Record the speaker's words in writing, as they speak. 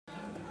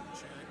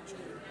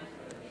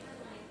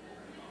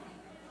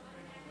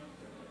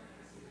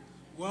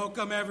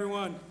Welcome,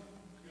 everyone.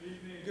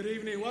 Good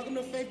evening. Welcome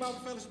to Faith Bible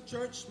Fellowship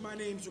Church. My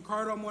name is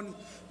Ricardo. I'm one of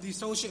the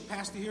associate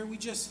pastor here. We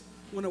just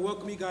want to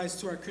welcome you guys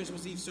to our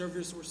Christmas Eve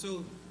service. We're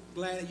so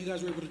glad that you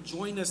guys were able to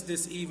join us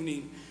this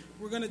evening.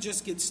 We're going to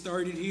just get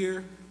started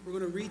here. We're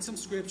going to read some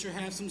scripture,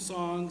 have some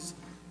songs,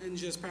 and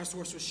just Pastor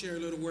Horst will share a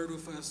little word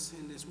with us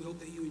in this. We hope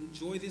that you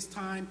enjoy this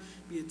time,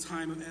 be a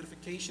time of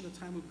edification, a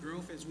time of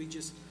growth as we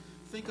just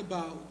think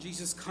about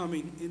Jesus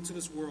coming into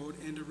this world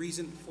and the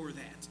reason for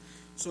that.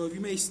 So if you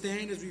may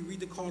stand as we read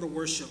the call to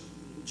worship.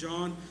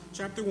 John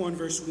chapter 1,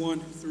 verse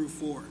 1 through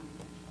 4.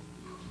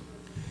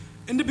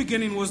 In the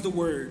beginning was the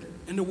Word,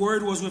 and the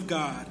Word was with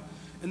God,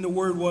 and the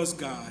Word was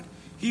God.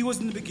 He was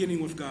in the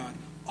beginning with God.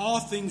 All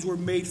things were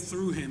made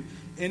through him,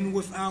 and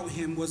without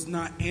him was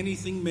not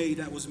anything made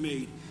that was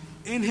made.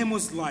 In him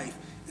was life,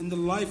 and the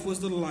life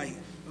was the light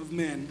of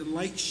men. The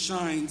light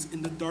shines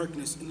in the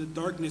darkness, and the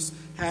darkness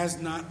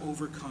has not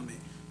overcome it.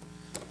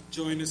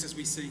 Join us as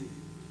we sing.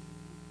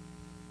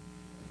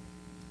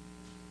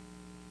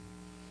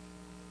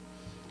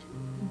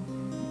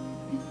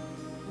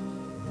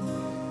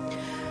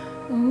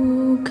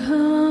 O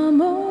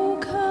come,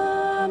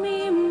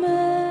 Emmanuel,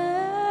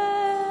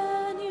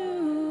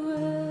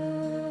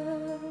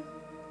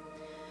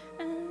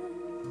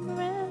 and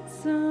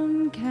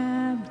ransom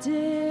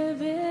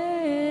captive Israel.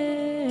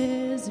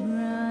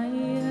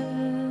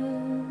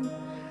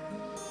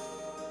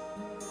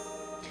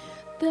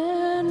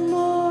 Then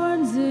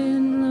mourns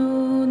in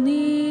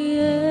lonely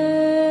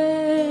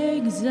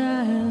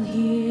exile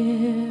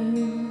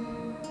here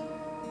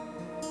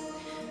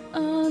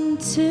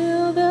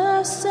until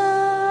the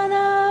Son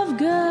of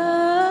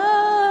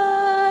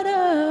God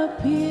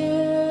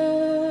appear.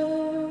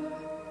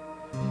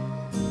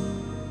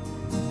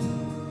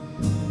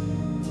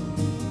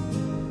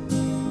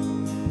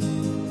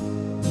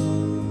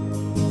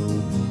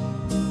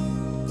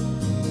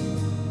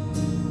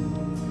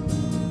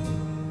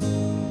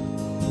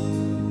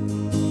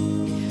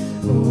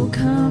 O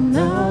come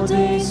thou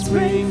day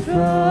spring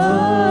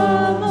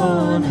from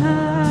on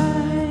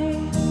high,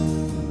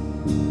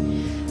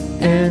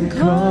 and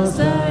cause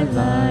thy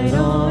light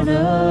on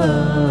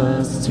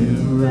us to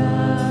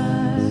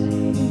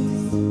rise.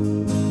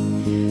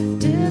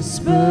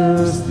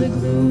 Disperse the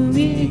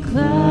gloomy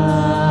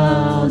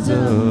clouds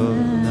of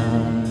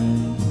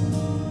night,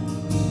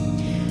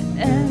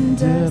 and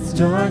death's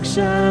dark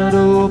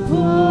shadow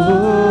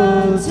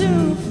put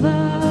to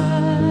flight.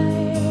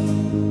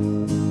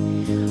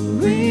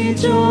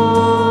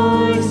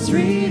 Rejoice,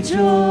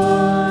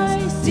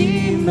 rejoice,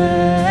 Emmanuel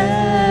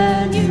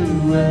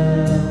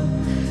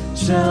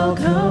shall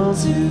come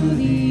to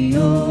thee,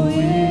 O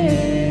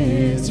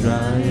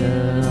Israel.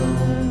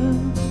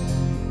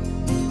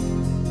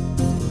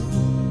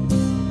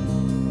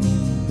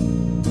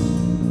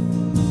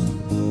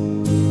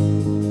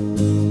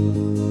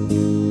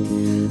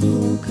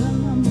 O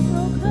come,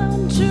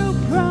 true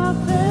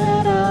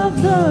prophet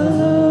of the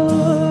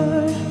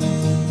Lord,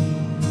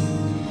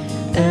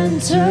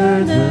 and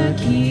turn the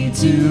key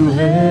to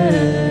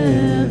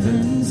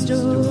heaven's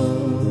door.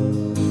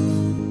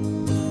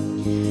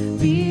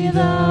 Be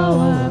thou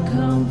our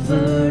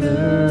comforter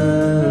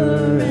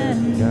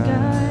and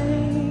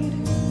guide,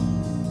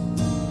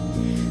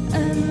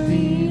 and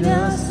lead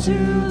us to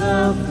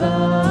the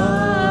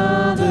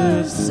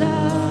Father's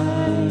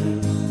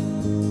side.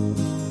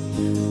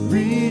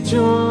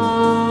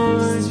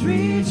 Rejoice,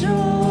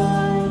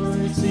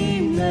 rejoice,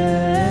 Emmanuel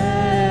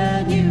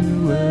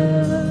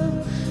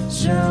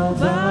shall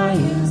by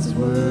his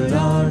word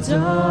our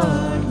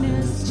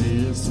darkness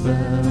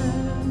dispel.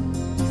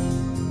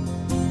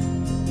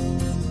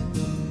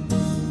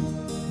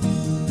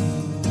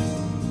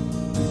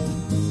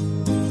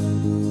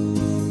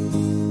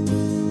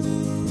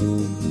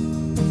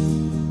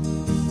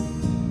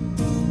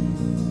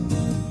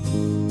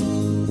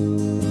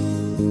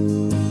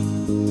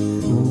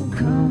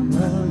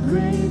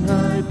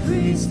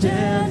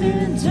 And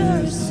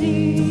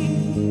intercede,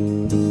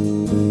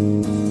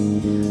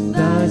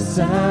 thy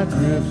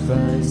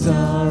sacrifice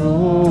our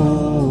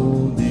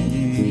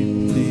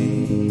only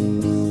plea.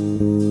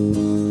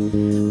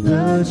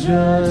 The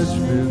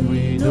judgment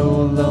we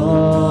no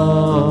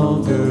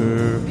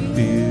longer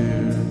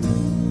fear,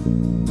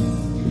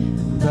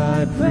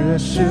 thy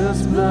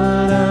precious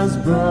blood has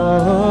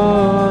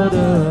brought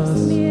us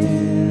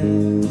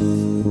near.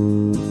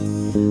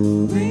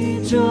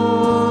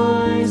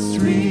 Rejoice,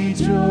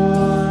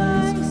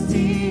 rejoice,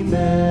 Emmanuel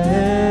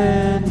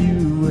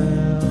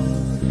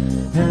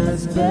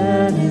has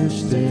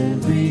banished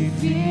every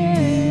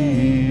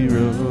fear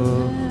of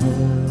hell.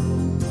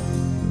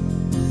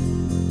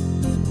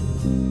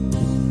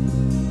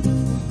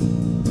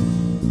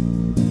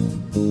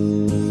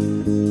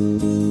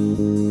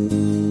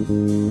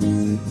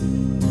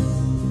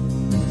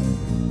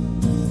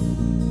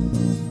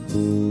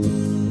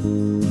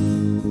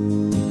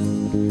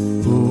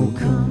 O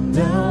come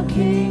thou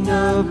King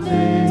of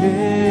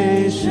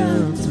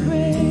nations,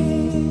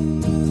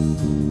 reign,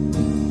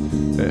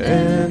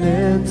 and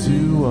end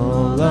to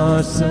all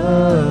our suffering.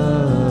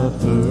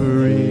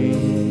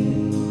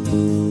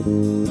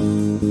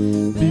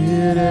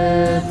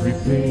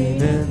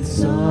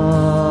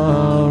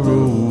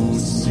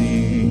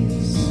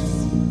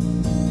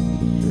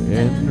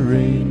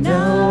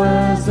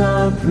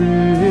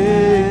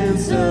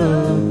 Prince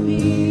of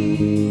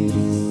Peace.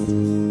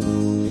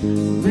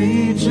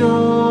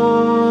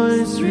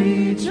 Rejoice,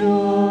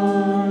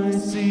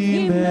 rejoice,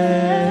 Emmanuel.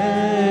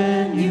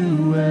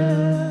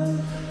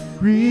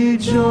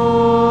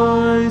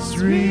 Rejoice,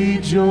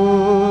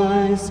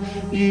 rejoice,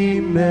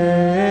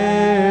 Emmanuel.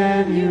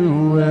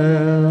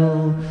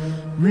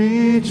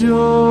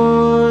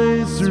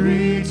 Rejoice,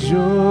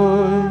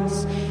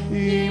 rejoice,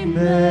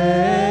 Emmanuel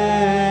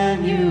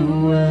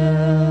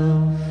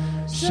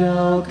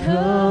shall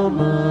come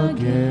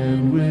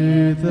again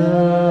with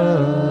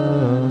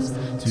us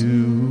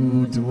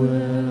to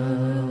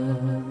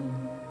dwell.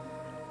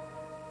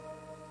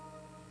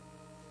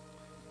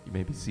 You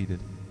may be seated.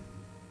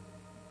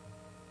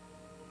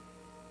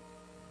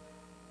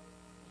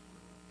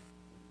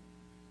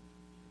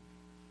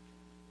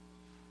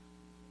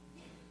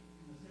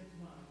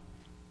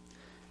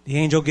 The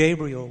angel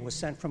Gabriel was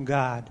sent from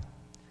God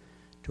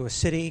to a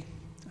city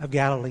of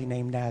Galilee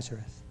named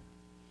Nazareth,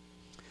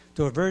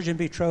 to a virgin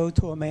betrothed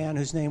to a man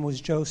whose name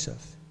was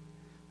Joseph,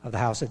 of the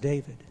house of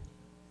David.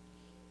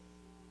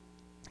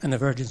 And the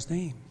virgin's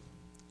name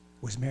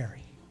was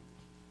Mary.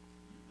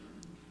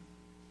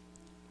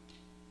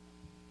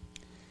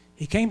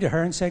 He came to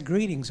her and said,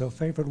 "Greetings, O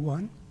favored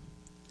one.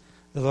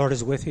 The Lord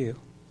is with you."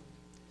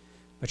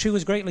 But she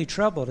was greatly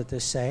troubled at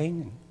this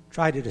saying and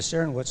tried to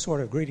discern what sort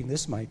of greeting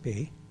this might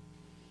be.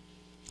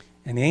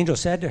 And the angel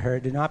said to her,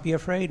 "Do not be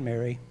afraid,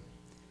 Mary,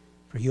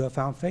 for you have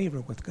found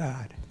favor with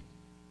God.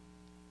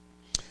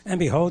 And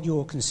behold, you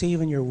will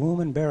conceive in your womb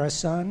and bear a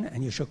son,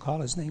 and you shall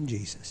call his name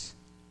Jesus.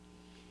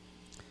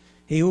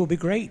 He will be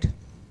great.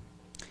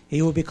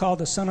 He will be called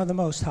the Son of the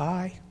Most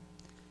High,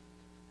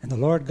 and the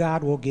Lord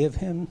God will give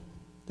him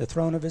the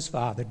throne of his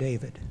father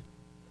David.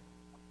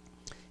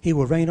 He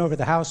will reign over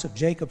the house of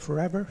Jacob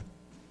forever,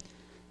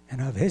 and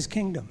of his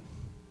kingdom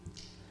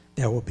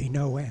there will be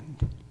no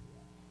end."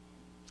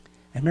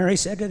 And Mary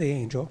said to the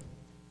angel,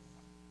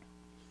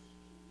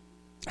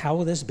 "How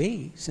will this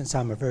be, since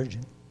I'm a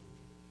virgin?"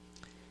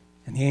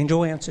 And the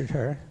angel answered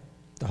her,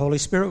 "The Holy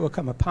Spirit will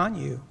come upon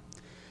you,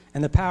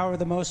 and the power of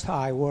the Most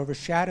High will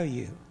overshadow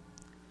you.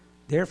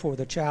 Therefore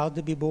the child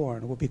to be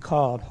born will be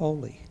called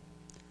Holy,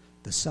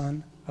 the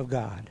Son of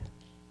God.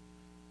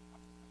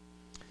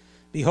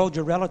 Behold,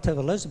 your relative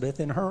Elizabeth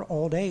in her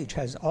old age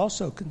has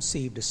also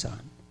conceived a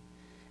son,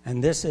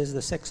 and this is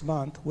the 6th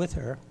month with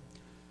her,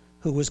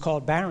 who was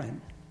called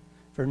barren.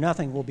 For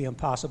nothing will be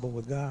impossible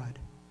with God."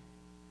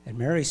 And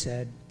Mary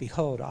said,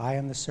 "Behold, I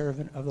am the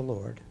servant of the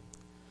Lord.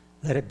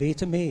 Let it be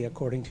to me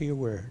according to your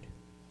word."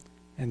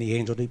 And the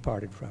angel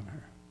departed from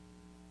her.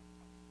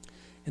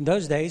 In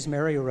those days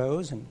Mary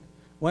arose and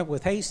went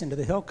with haste into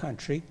the hill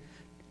country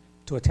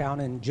to a town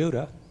in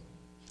Judah.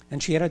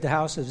 And she entered the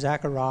house of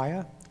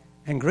Zechariah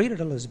and greeted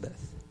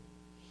Elizabeth.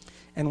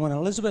 And when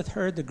Elizabeth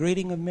heard the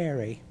greeting of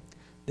Mary,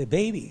 the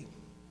baby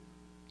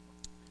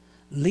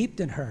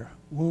leaped in her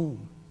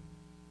womb.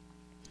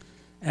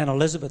 And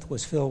Elizabeth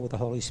was filled with the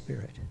Holy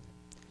Spirit.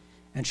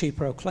 And she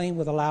proclaimed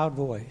with a loud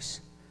voice,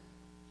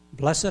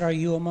 "Blessed are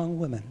you among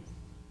women,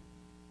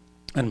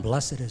 and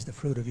blessed is the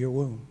fruit of your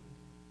womb.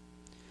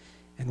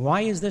 And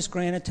why is this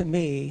granted to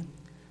me,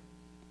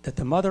 that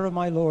the mother of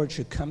my Lord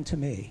should come to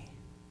me?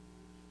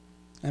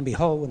 And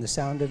behold, when the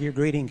sound of your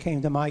greeting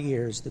came to my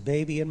ears, the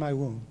baby in my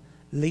womb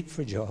leaped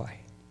for joy.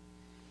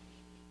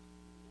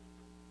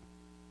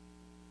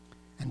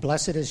 And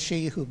blessed is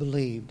she who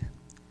believed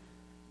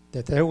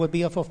that there would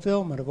be a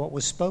fulfillment of what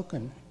was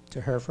spoken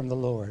to her from the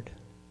Lord."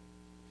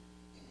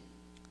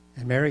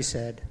 And Mary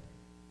said,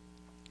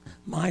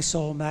 "My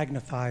soul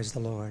magnifies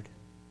the Lord,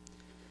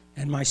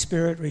 and my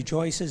spirit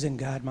rejoices in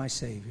God my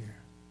Savior.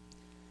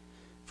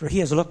 For he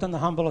has looked on the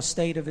humble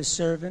estate of his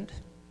servant.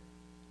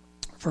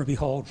 For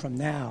behold, from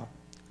now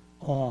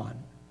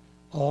on,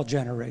 all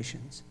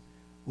generations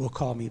will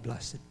call me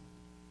blessed.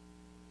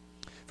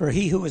 For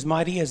he who is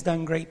mighty has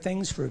done great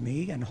things for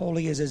me, and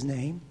holy is his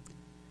name.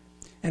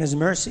 And his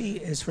mercy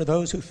is for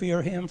those who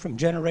fear him from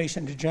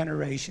generation to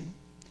generation.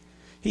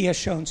 He has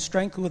shown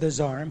strength with his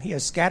arm. He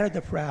has scattered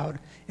the proud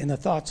in the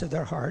thoughts of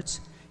their hearts.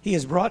 He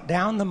has brought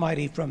down the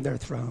mighty from their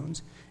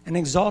thrones and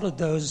exalted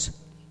those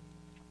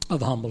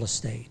of humble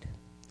estate.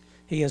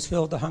 He has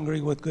filled the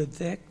hungry with good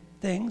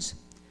things,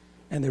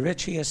 and the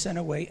rich he has sent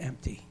away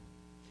empty.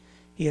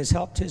 He has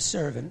helped his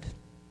servant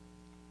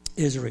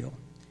Israel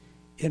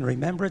in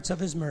remembrance of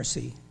his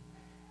mercy,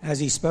 as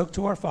he spoke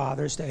to our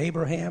fathers, to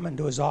Abraham, and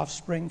to his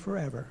offspring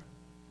forever."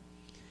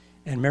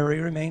 And Mary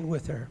remained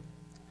with her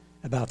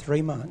about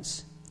 3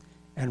 months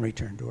and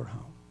returned to her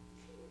home.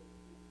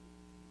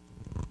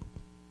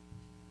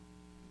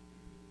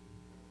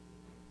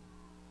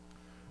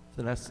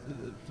 For this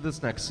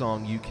next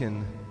song, you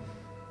can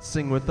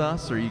sing with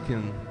us or you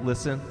can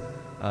listen.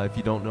 If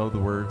you don't know the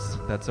words,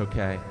 that's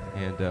okay.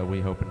 And we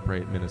hope and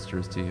pray it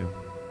ministers to you.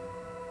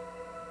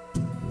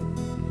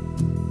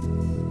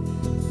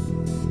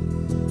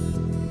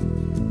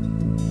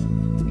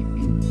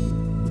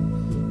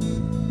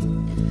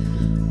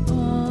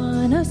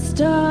 On a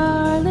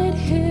starlit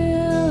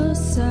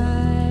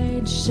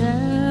hillside,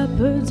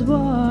 shepherds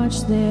watch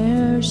watch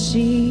their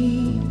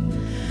sheep.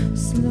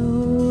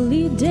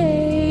 Slowly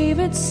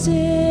David's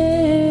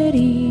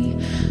city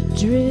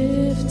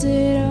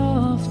drifted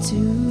off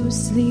to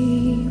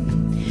sleep.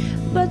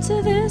 But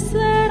to this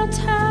little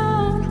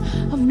town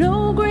of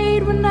no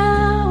great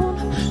renown,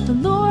 the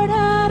Lord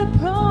had a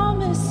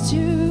promise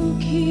to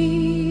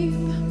keep.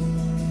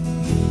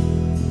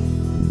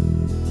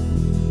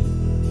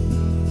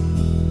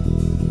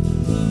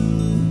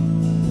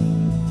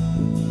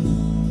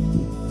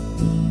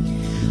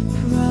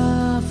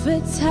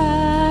 Prophets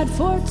had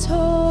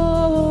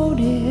foretold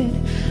it,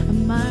 a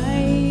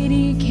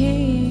mighty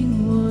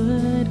king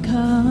would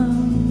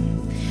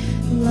come,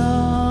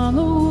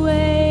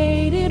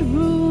 long-awaited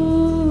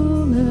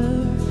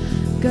ruler,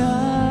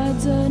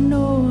 God's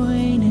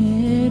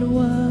anointed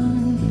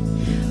one.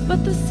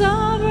 But the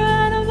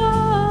sovereign of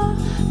all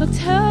looked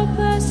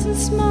helpless and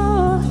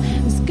small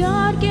as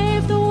God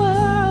gave the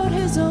world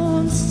his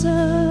own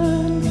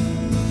son.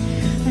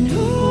 And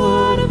who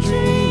would have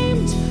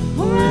dreamed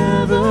or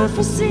ever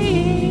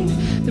foreseen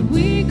that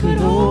we could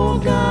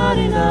hold God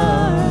in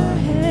our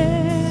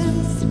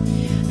hands?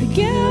 The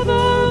giver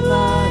of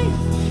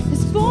life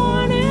is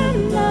born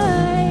in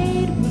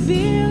light,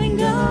 revealing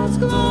God's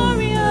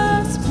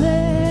glorious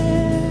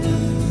plan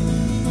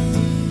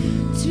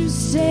to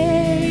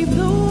save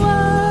the world.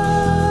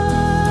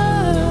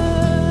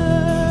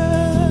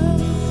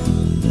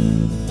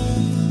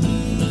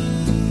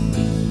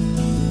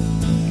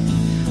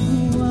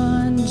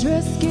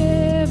 Wondrous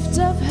gift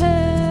of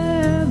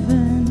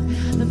heaven,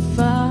 the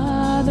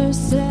Father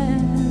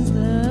sends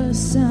the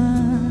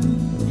Son,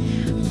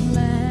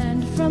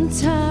 planned from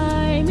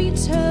time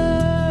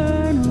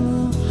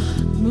eternal,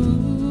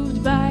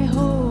 moved by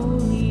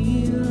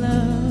holy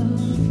love.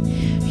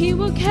 He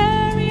will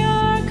carry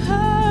our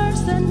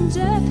curse and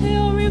death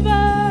he'll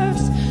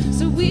reverse,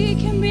 so we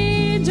can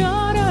be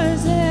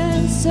daughters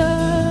and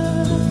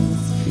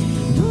sons.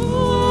 Who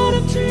would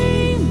have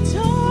dreamed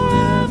or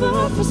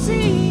ever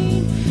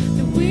foreseen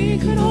that we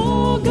could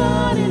hold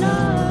God in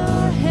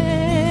our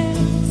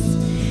hands?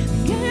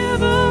 The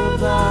giver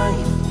of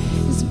life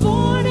is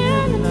born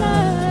in the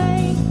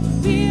night,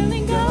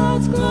 revealing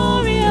God's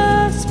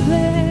glorious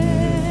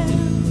plan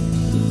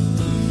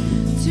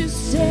to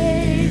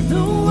save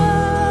the world.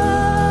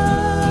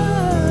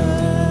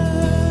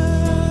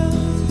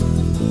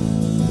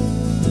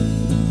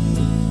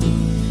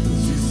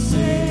 To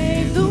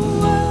save the world.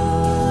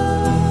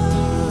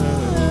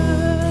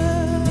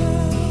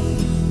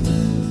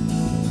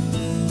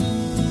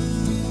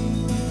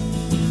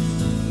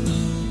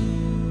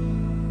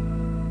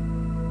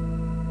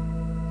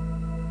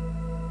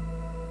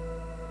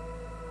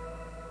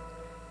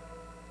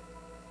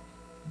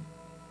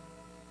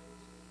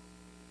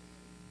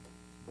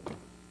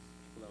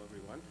 Hello,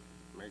 everyone.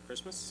 Merry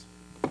Christmas.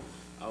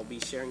 I'll be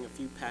sharing a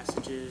few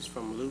passages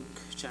from Luke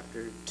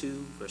chapter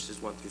 2,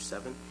 verses 1 through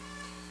 7.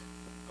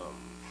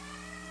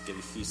 Give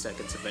you a few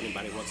seconds if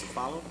anybody wants to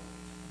follow.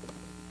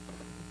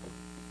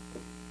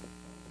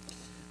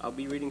 I'll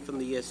be reading from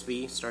the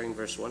ESV, starting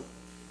verse 1.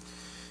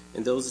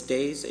 In those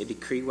days, a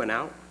decree went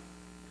out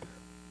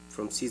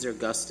from Caesar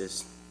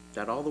Augustus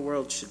that all the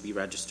world should be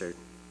registered.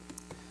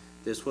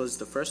 This was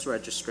the first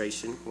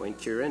registration when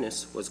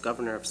Quirinius was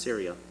governor of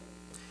Syria.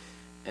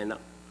 And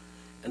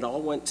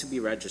all went to be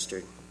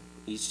registered,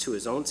 each to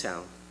his own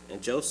town.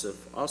 And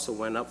Joseph also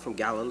went up from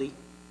Galilee,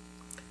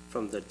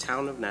 from the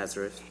town of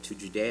Nazareth to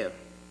Judea,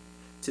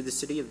 to the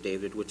city of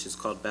David, which is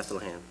called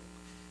Bethlehem,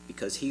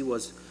 because he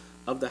was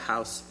of the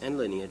house and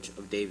lineage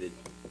of David,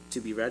 to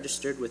be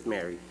registered with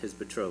Mary, his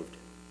betrothed,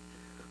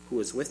 who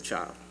was with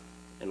child.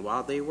 And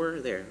while they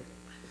were there,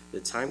 the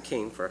time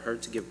came for her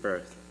to give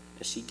birth,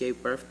 and she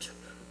gave birth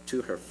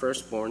to her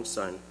firstborn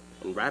son,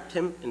 and wrapped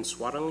him in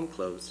swaddling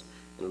clothes,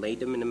 and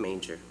laid him in a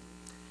manger,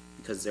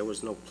 because there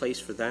was no place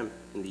for them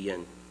in the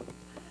inn.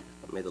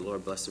 May the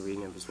Lord bless the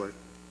reading of his word.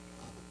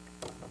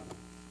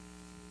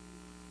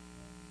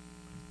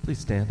 Please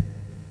stand.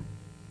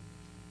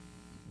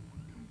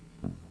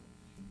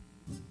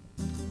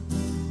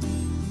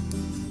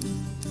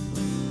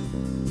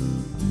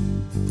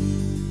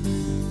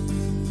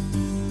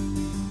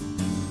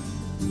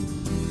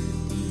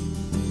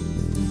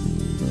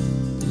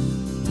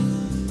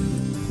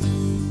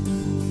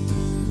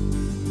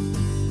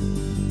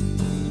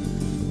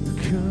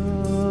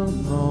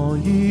 Come, all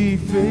ye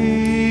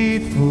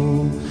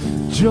faithful,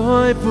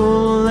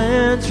 joyful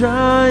and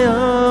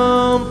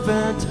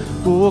triumphant.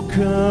 O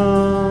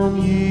come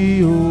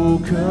ye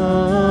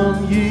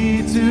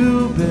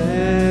to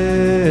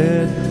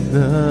Bethlehem.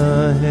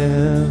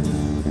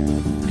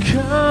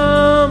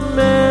 Come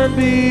and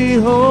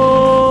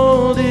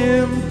behold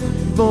him,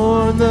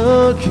 born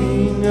the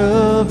King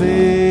of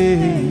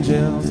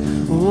angels.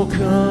 O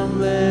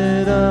come,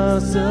 let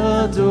us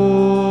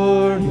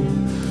adore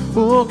him.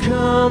 O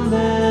come,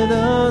 let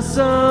us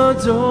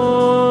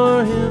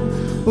adore him.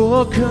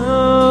 O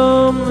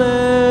come,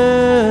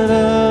 let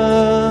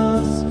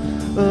us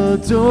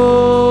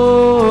adore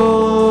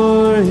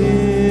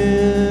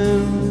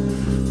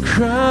him.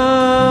 Christ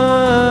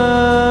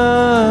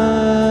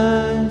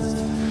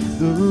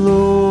the Lord.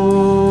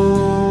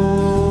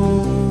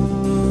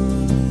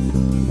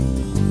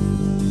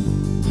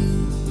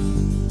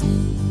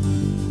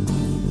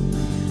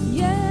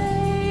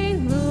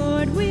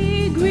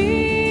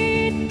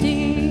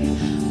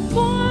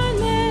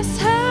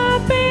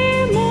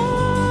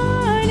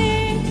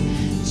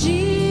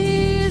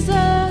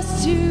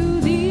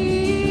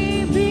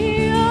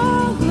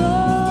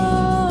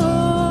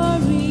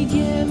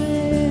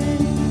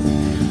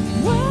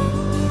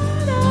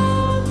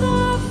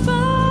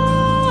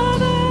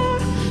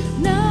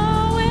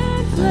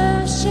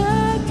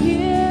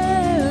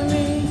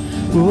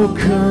 Oh,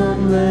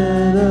 come,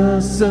 let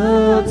us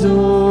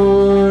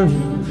adore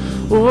him.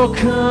 Oh,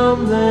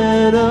 come,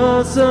 let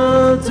us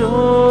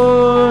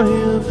adore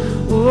him.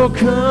 Oh,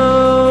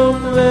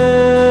 come,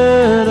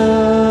 let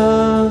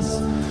us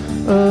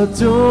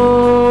adore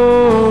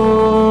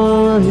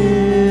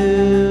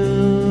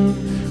him.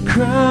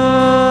 Christ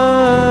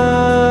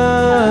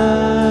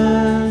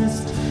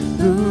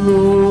the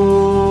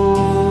Lord.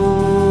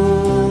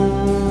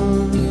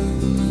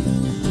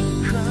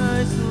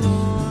 Christ the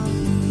Lord.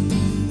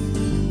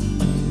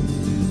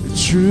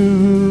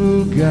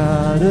 True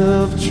God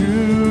of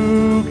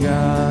true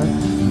God,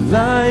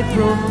 light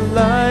from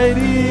light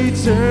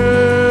eternal,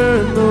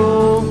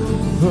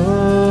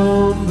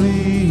 humbly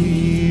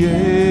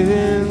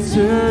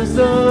enters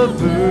the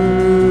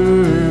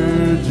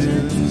Virgin's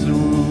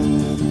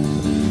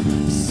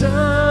womb.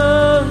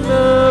 Son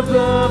of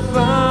the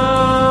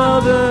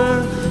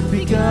Father,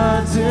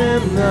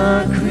 begotten,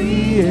 not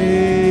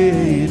created.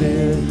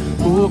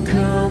 Oh,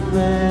 come,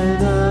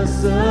 let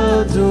us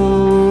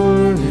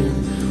adore him.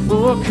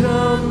 Oh,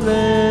 come,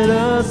 let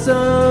us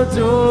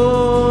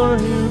adore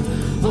him.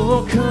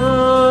 Oh,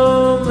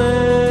 come,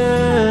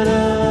 let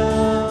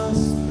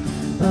us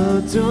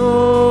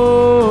adore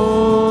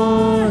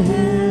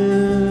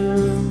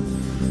him.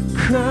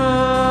 Christ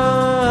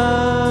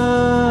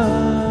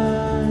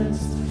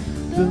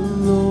the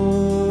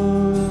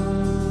Lord.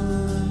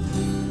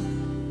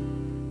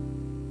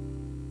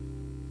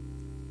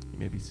 You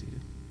may be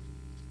seated.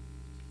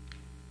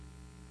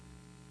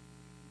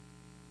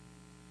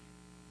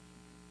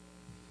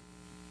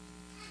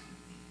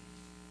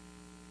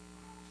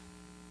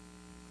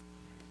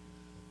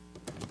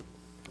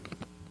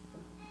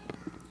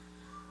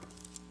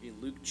 In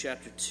Luke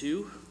chapter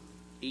 2,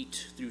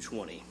 8 through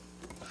 20.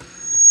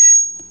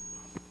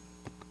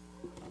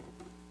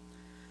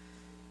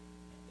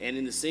 And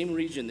in the same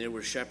region there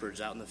were shepherds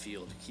out in the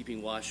field,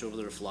 keeping watch over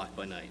their flock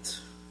by night.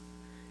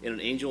 And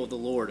an angel of the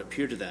Lord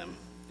appeared to them,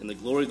 and the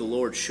glory of the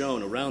Lord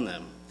shone around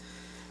them,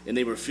 and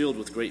they were filled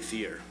with great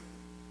fear.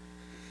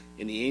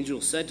 And the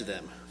angel said to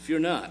them, Fear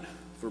not,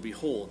 for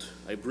behold,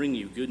 I bring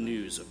you good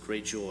news of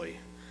great joy,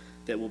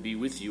 that will be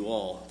with you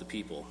all the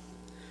people.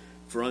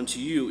 For unto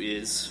you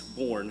is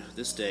born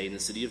this day in the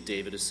city of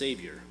David a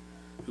Savior,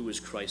 who is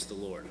Christ the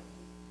Lord.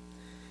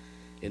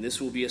 And this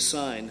will be a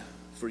sign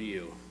for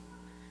you,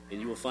 and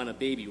you will find a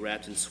baby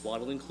wrapped in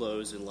swaddling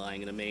clothes and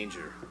lying in a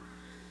manger.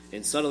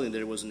 And suddenly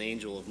there was an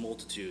angel of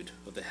multitude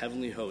of the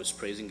heavenly host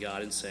praising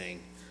God and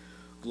saying,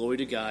 Glory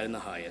to God in the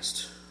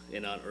highest,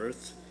 and on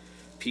earth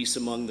peace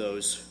among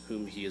those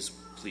whom he is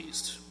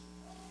pleased.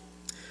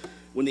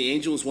 When the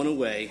angels went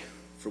away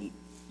from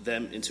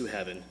them into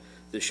heaven,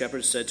 the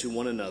shepherds said to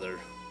one another,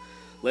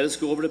 Let us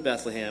go over to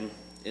Bethlehem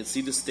and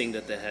see this thing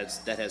that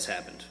has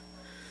happened,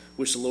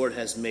 which the Lord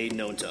has made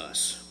known to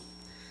us.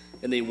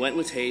 And they went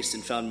with haste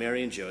and found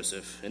Mary and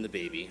Joseph and the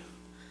baby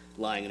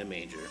lying in a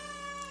manger.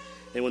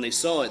 And when they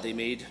saw it, they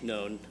made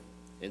known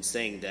and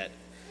saying that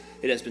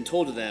it has been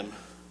told to them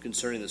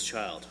concerning this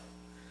child.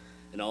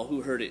 And all who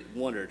heard it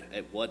wondered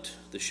at what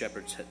the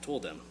shepherds had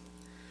told them.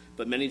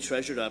 But Mary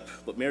treasured up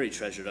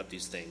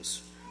these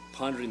things,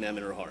 pondering them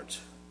in her heart.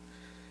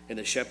 And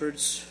the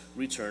shepherds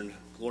returned,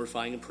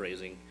 glorifying and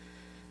praising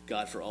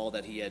God for all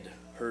that he had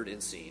heard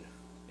and seen,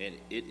 and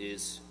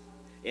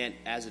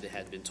as it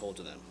had been told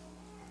to them.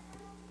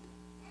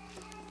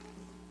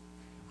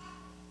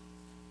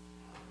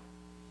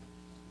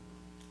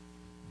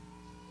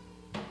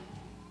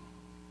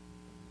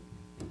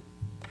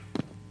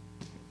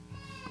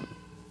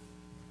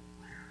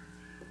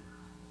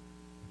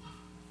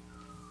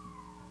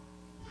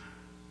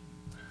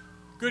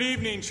 Good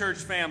evening, church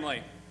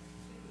family,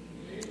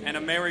 and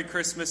a Merry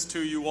Christmas to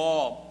you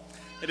all.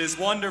 It is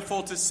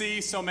wonderful to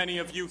see so many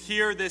of you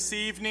here this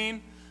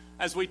evening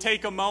as we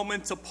take a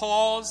moment to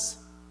pause,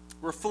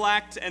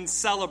 reflect, and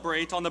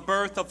celebrate on the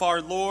birth of our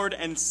Lord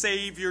and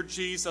Savior,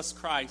 Jesus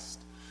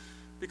Christ.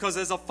 Because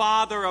as a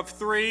father of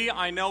three,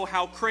 I know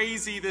how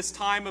crazy this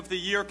time of the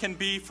year can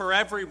be for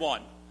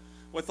everyone.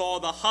 With all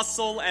the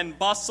hustle and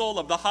bustle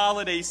of the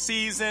holiday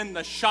season,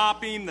 the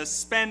shopping, the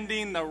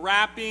spending, the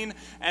wrapping,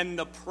 and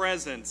the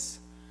presents.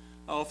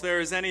 Oh, if there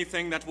is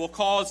anything that will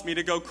cause me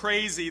to go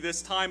crazy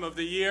this time of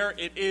the year,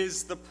 it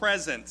is the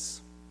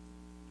presents.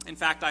 In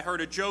fact, I heard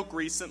a joke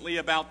recently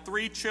about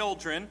 3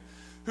 children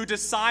who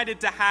decided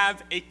to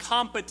have a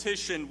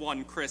competition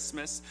one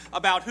Christmas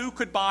about who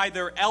could buy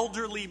their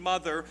elderly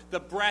mother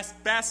the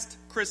best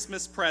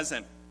Christmas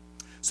present.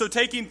 So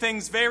taking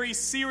things very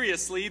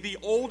seriously, the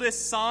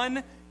oldest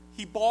son,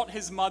 he bought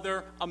his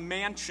mother a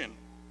mansion.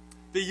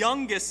 The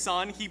youngest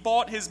son, he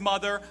bought his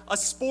mother a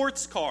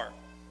sports car.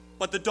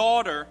 But the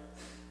daughter,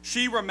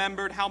 she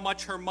remembered how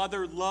much her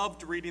mother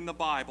loved reading the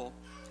Bible.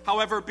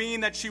 However,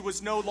 being that she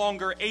was no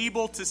longer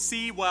able to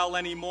see well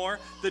anymore,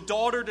 the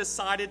daughter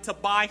decided to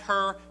buy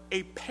her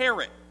a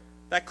parrot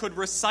that could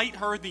recite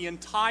her the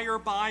entire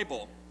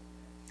Bible.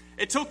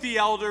 It took the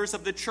elders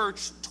of the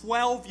church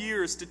 12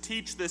 years to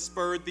teach this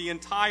bird the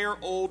entire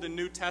Old and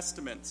New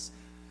Testaments.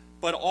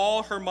 but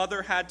all her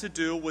mother had to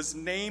do was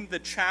name the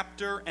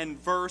chapter and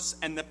verse,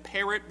 and the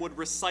parrot would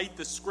recite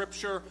the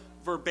scripture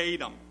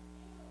verbatim.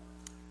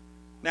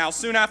 Now,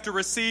 soon after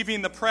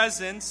receiving the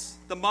presents,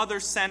 the mother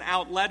sent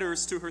out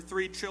letters to her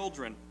 3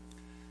 children.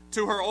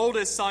 To her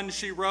oldest son,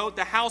 she wrote,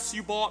 "The house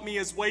you bought me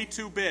is way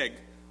too big.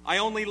 I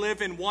only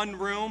live in 1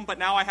 room, but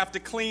now I have to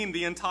clean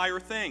the entire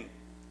thing."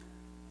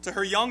 To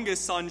her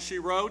youngest son, she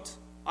wrote,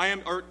 I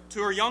am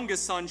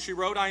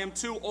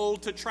too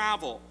old to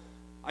travel.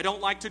 I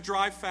don't like to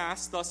drive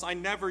fast, thus I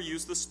never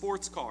use the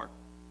sports car."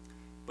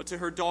 But to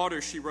her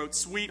daughter, she wrote,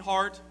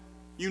 "Sweetheart,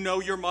 you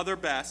know your mother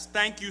best.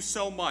 Thank you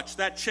so much.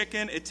 That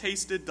chicken, it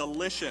tasted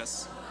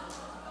delicious."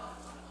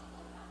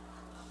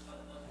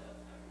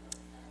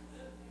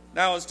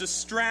 Now, as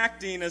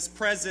distracting as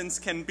presents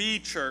can be,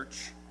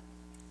 church,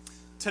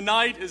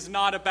 tonight is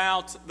not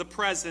about the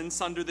presents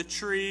under the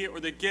tree or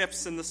the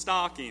gifts in the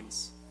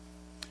stockings.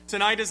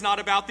 Tonight is not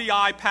about the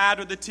iPad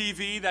or the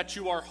TV that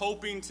you are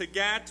hoping to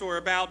get, or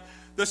about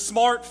the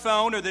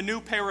smartphone or the new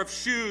pair of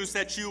shoes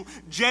that you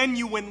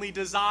genuinely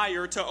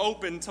desire to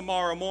open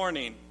tomorrow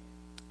morning.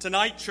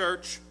 Tonight,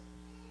 church,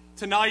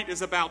 tonight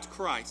is about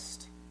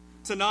Christ.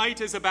 Tonight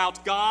is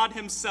about God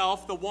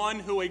himself, the one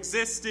who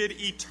existed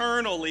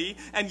eternally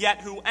and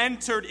yet who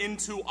entered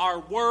into our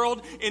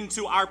world,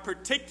 into our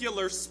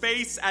particular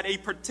space at a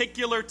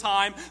particular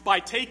time by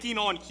taking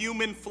on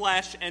human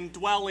flesh and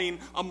dwelling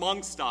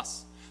amongst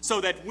us, so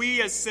that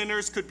we as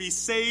sinners could be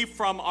saved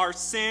from our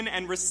sin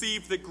and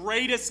receive the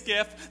greatest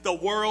gift the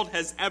world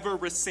has ever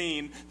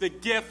received, the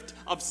gift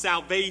of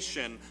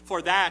salvation.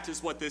 For that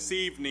is what this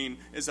evening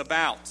is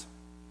about.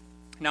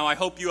 Now, I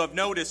hope you have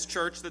noticed,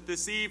 church, that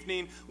this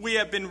evening we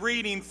have been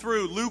reading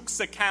through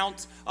Luke's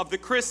account of the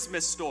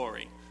Christmas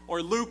story,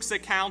 or Luke's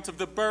account of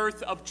the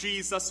birth of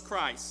Jesus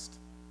Christ.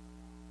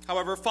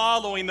 However,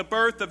 following the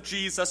birth of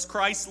Jesus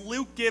Christ,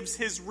 Luke gives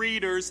his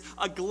readers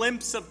a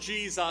glimpse of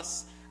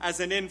Jesus as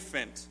an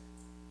infant.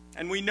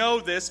 And we know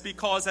this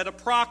because at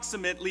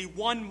approximately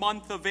 1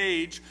 month of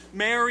age,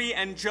 Mary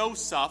and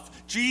Joseph,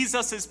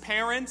 Jesus'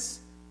 parents,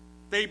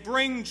 they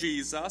bring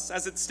Jesus,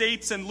 as it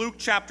states in Luke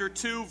chapter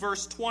 2,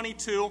 verse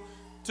 22,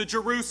 to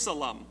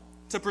Jerusalem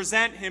to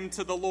present him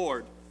to the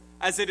Lord.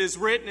 As it is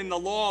written in the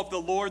law of the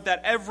Lord,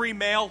 that every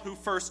male who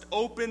first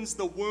opens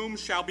the womb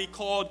shall be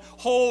called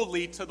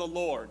holy to the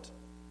Lord.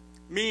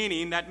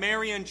 Meaning that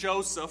Mary and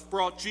Joseph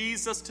brought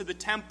Jesus to the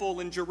temple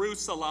in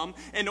Jerusalem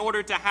in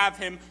order to have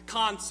him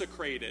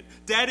consecrated,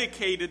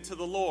 dedicated to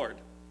the Lord.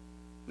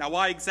 Now,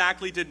 why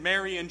exactly did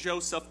Mary and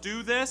Joseph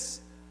do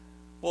this?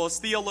 Well, as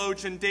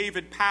theologian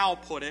David Powell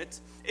put it,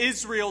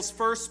 Israel's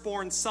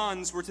firstborn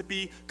sons were to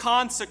be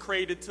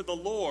consecrated to the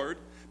Lord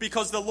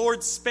because the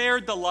Lord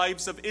spared the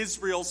lives of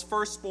Israel's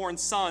firstborn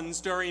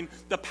sons during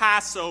the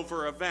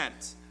Passover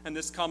event. And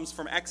this comes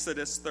from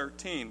Exodus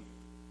 13.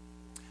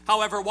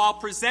 However, while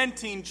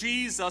presenting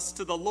Jesus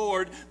to the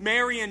Lord,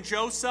 Mary and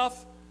Joseph,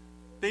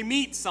 they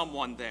meet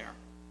someone there,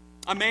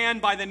 a man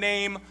by the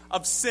name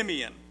of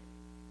Simeon,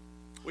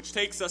 which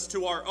takes us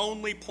to our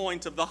only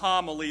point of the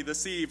homily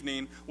this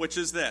evening, which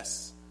is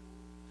this: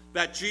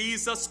 that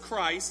Jesus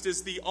Christ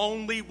is the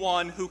only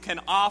one who can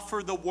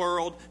offer the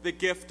world the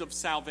gift of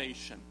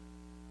salvation.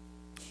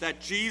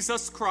 That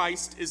Jesus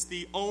Christ is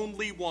the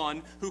only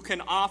one who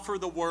can offer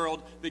the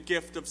world the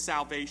gift of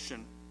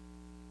salvation.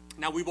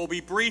 Now, we will be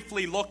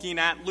briefly looking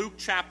at Luke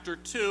chapter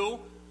 2,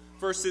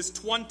 verses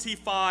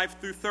 25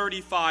 through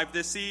 35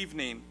 this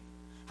evening.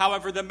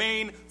 However, the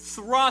main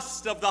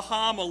thrust of the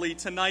homily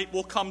tonight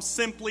will come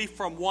simply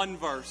from one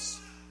verse,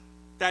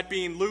 that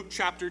being Luke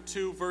chapter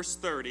 2, verse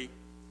 30,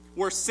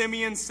 where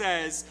Simeon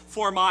says,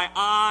 "For my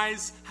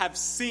eyes have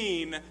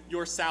seen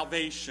your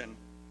salvation."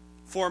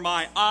 For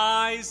my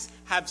eyes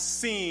have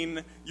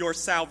seen your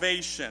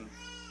salvation.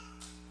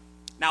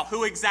 Now,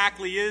 who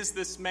exactly is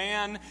this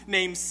man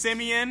named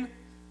Simeon?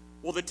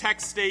 Well, the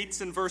text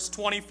states in verse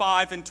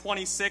 25 and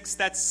 26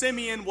 that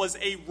Simeon was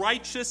a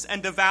righteous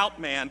and devout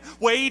man,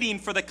 waiting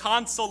for the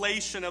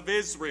consolation of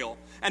Israel,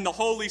 and the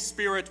Holy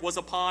Spirit was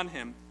upon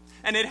him.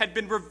 And it had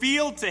been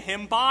revealed to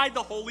him by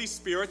the Holy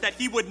Spirit that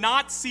he would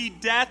not see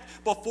death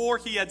before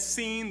he had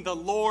seen the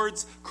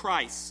Lord's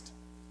Christ.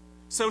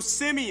 So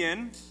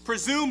Simeon,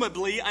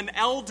 presumably an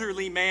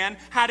elderly man,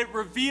 had it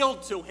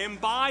revealed to him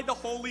by the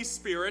Holy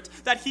Spirit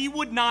that he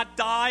would not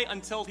die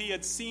until he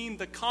had seen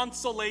the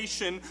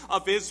consolation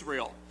of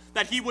Israel,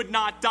 that he would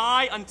not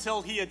die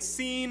until he had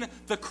seen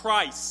the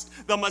Christ,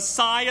 the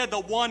Messiah,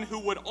 the one who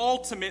would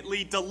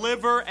ultimately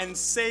deliver and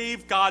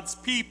save God's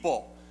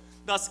people.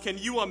 Thus, can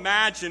you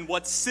imagine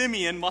what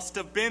Simeon must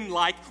have been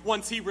like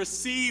once he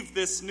received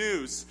this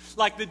news?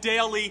 Like the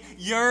daily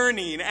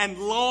yearning and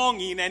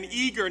longing and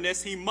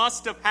eagerness he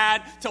must have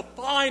had to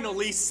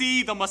finally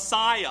see the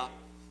Messiah.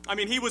 I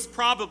mean, he was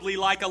probably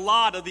like a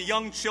lot of the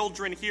young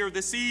children here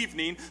this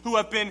evening who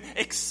have been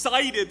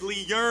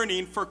excitedly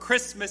yearning for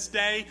Christmas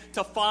Day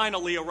to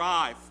finally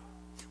arrive.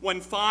 when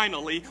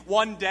finally,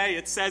 one day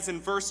it says in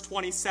verse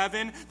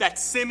 27 that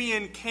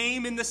Simeon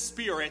came in the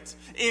Spirit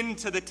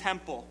into the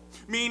temple,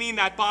 meaning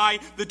that by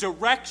the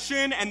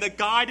direction and the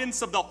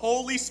guidance of the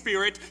Holy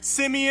Spirit,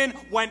 Simeon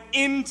went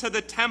into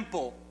the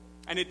temple.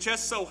 And it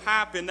just so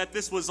happened that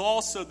this was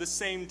also the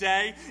same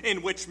day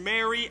in which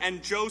Mary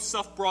and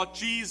Joseph brought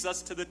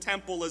Jesus to the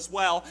temple as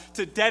well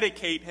to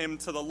dedicate him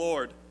to the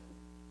Lord.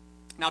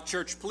 Now,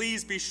 church,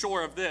 please be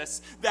sure of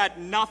this, that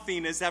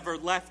nothing is ever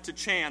left to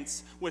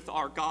chance with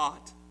our God.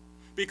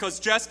 Because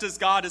just as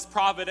God is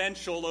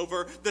providential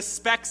over the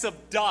specks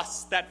of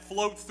dust that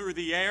float through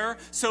the air,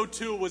 so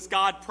too was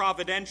God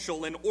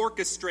providential in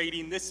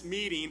orchestrating this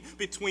meeting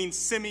between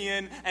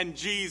Simeon and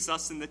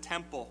Jesus in the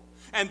temple.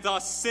 And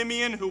thus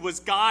Simeon, who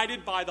was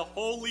guided by the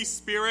Holy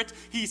Spirit,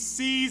 he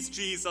sees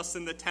Jesus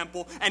in the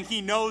temple, and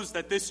he knows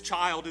that this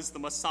child is the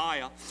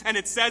Messiah. And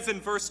it says in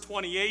verse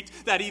 28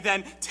 that he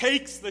then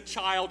takes the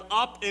child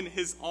up in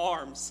his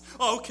arms.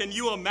 Oh, can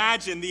you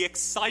imagine the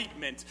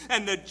excitement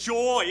and the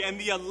joy and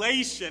the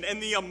elation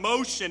and the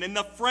emotion and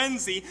the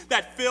frenzy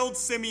that filled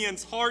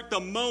Simeon's heart the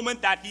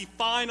moment that he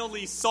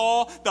finally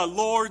saw the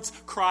Lord's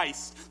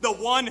Christ, the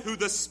one who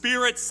the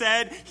Spirit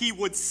said he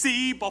would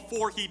see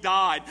before he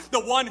died, the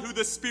one who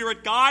the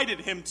Spirit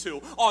guided him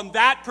to on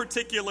that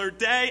particular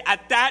day,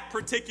 at that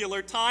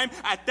particular time,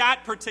 at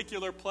that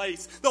particular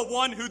place. The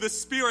one who the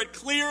Spirit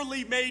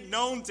clearly made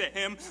known to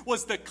him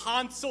was the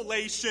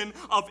consolation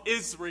of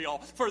Israel.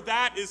 For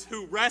that is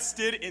who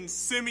rested in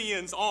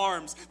Simeon's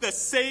arms, the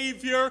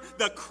Savior,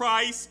 the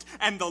Christ,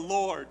 and the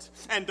Lord.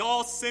 And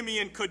all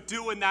Simeon could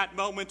do in that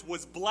moment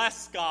was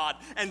bless God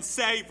and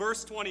say,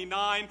 verse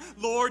 29,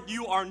 Lord,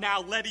 you are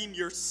now letting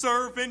your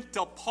servant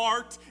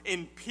depart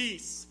in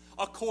peace,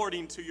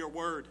 according to your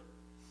word.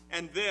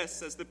 And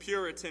this, as the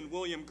Puritan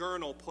William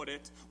Gurnall put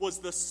it, was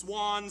the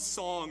swan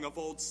song of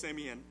old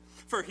Simeon.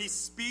 For he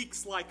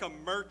speaks like a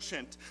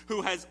merchant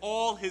who has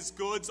all his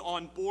goods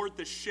on board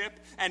the ship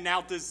and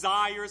now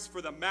desires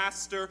for the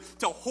master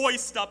to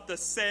hoist up the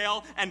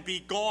sail and be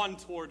gone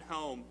toward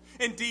home.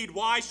 Indeed,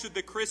 why should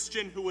the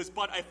Christian who is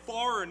but a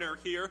foreigner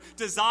here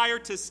desire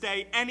to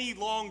stay any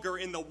longer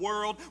in the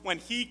world when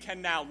he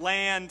can now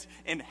land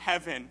in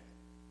heaven?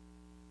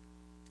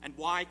 And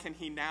why can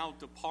he now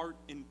depart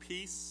in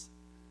peace?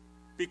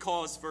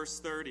 Because, verse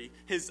 30,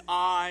 his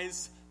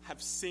eyes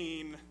have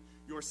seen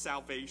your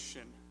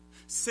salvation.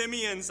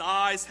 Simeon's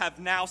eyes have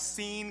now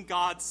seen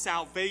God's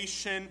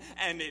salvation,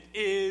 and it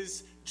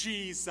is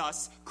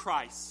Jesus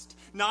Christ.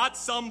 Not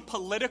some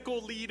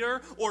political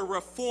leader or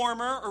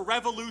reformer or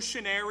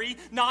revolutionary,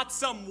 not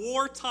some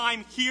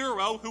wartime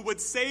hero who would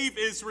save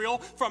Israel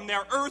from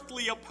their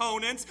earthly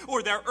opponents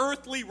or their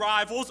earthly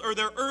rivals or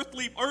their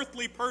earthly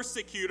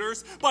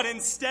persecutors, but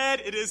instead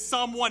it is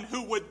someone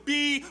who would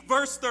be,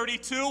 verse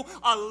 32,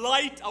 a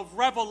light of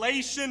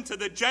revelation to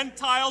the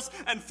Gentiles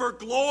and for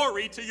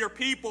glory to your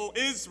people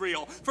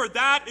Israel. For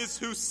that is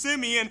who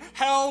Simeon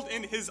held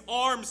in his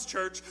arms,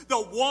 church, the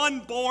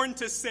one born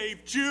to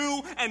save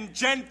Jew and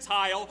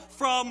Gentile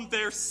from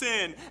their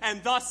sin.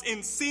 And thus,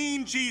 in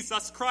seeing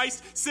Jesus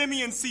Christ,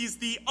 Simeon sees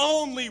the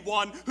only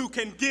one who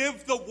can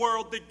give the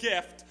world the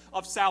gift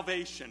of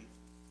salvation.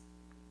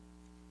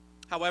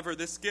 However,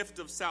 this gift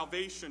of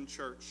salvation,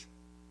 church,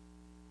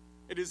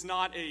 it is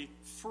not a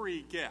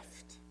free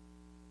gift.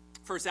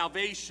 For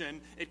salvation,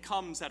 it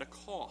comes at a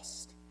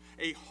cost,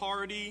 a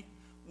hearty,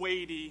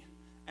 weighty,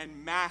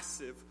 and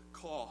massive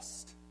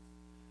cost.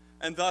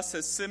 And thus,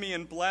 as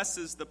Simeon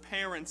blesses the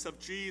parents of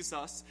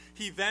Jesus,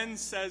 he then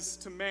says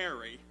to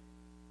Mary,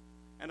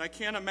 and I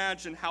can't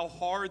imagine how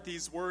hard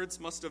these words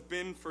must have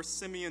been for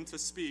Simeon to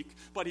speak,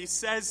 but he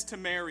says to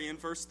Mary in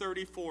verse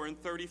 34 and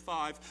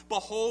 35,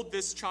 Behold,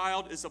 this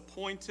child is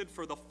appointed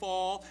for the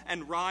fall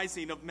and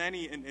rising of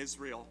many in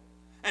Israel,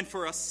 and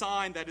for a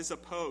sign that is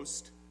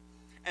opposed,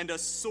 and a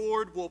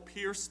sword will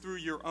pierce through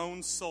your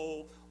own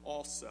soul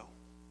also.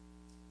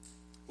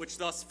 Which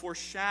thus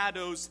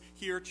foreshadows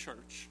here,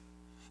 church,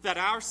 that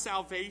our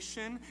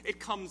salvation, it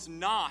comes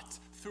not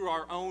through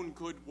our own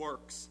good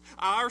works.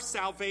 Our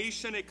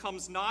salvation, it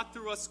comes not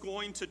through us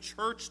going to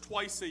church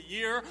twice a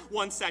year,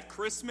 once at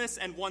Christmas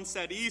and once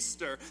at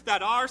Easter.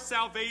 That our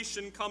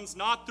salvation comes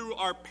not through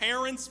our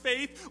parents'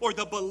 faith or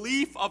the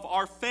belief of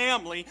our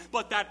family,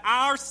 but that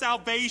our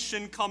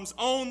salvation comes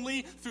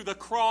only through the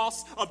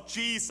cross of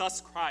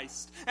Jesus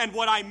Christ. And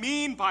what I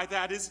mean by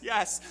that is,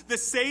 yes, the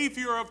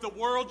Savior of the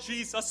world,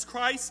 Jesus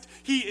Christ,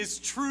 he is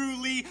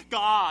truly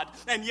God.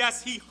 And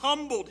yes, he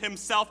humbled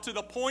himself to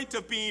the point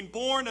of being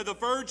born of the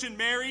Virgin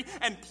Mary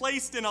and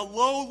placed in a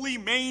lowly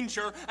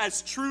manger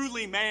as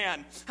truly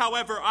man.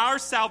 However, our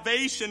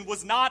salvation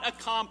was not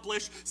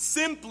accomplished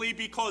simply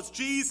because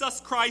Jesus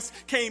Christ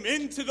came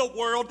into the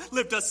world,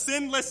 lived a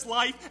sinless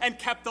life, and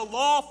kept the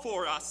law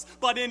for us.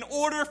 But in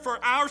order for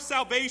our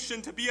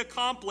salvation to be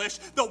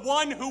accomplished, the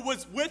one who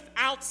was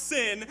without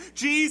sin,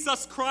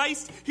 Jesus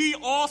Christ, he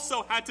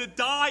also had to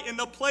die in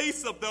the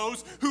place of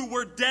those who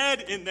were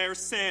dead in their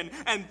sin.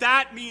 And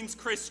that means,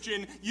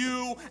 Christian,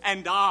 you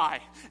and I.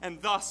 And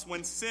thus, when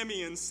when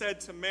Simeon said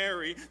to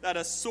Mary that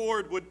a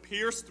sword would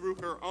pierce through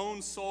her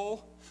own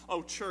soul?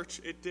 Oh,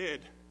 church, it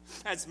did.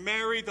 As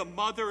Mary, the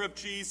mother of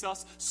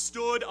Jesus,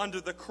 stood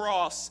under the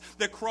cross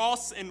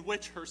in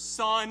which her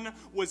son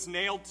was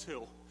nailed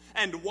to,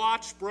 and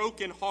watched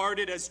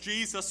brokenhearted as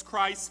Jesus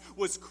Christ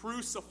was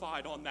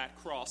crucified on that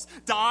cross,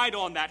 died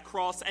on that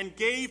cross, and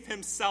gave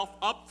himself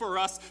up for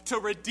us to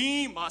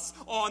redeem us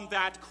on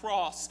that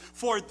cross.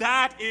 For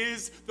that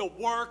is the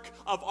work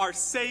of our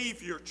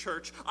Savior,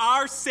 church.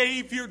 Our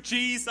Savior,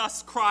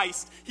 Jesus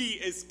Christ. He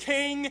is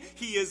King,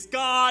 He is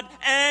God,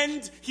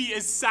 and He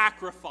is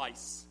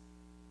sacrifice.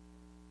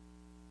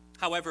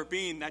 However,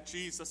 being that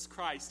Jesus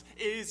Christ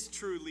is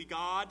truly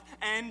God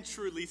and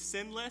truly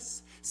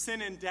sinless,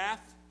 sin and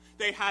death,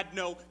 they had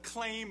no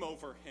claim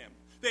over him.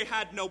 They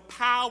had no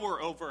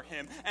power over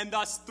him. And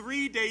thus,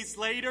 3 days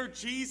later,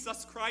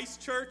 Jesus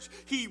Christ, church,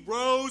 he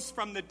rose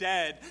from the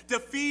dead,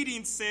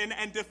 defeating sin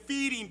and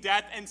defeating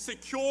death and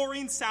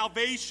securing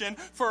salvation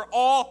for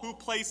all who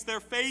place their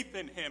faith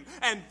in him.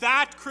 And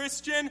that,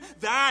 Christian,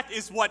 that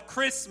is what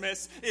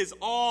Christmas is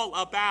all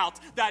about.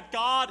 That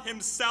God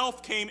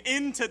himself came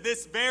into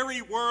this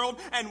very world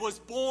and was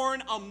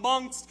born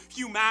amongst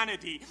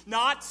humanity.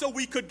 Not so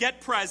we could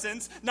get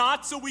presents,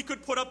 not so we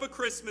could put up a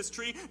Christmas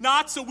tree,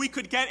 not so we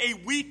could get a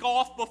week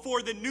off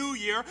before the new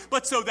year,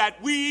 but so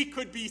that we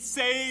could be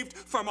saved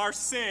from our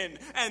sin.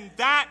 And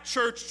that,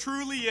 church,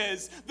 truly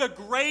is the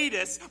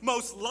greatest,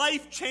 most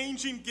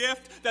life-changing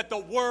gift that the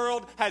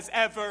world has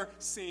ever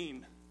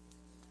seen.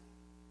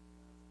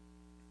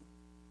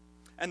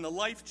 And the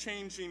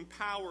life-changing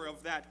power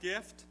of that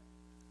gift,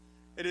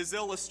 it is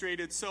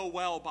illustrated so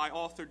well by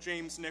author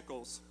James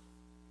Nichols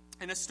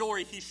in a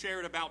story he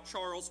shared about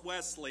Charles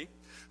Wesley,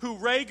 who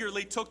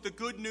regularly took the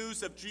good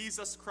news of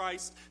Jesus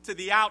Christ to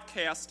the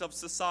outcast of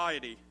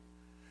society.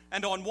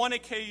 And on one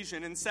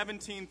occasion in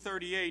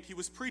 1738, he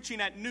was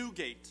preaching at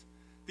Newgate,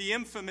 the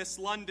infamous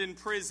London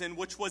prison,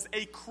 which was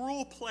a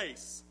cruel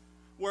place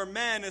where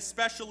men,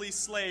 especially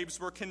slaves,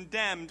 were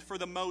condemned for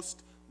the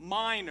most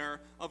minor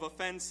of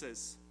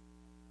offenses.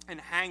 And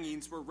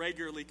hangings were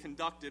regularly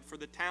conducted for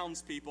the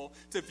townspeople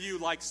to view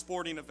like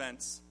sporting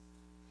events.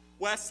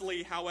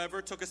 Wesley, however,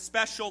 took a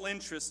special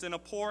interest in a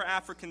poor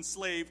African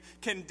slave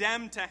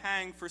condemned to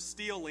hang for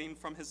stealing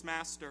from his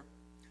master.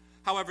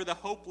 However, the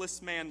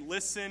hopeless man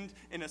listened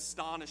in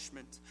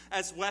astonishment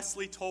as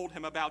Wesley told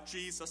him about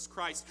Jesus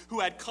Christ,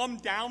 who had come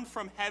down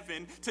from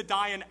heaven to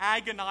die an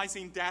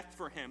agonizing death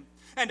for him.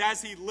 And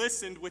as he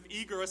listened with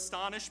eager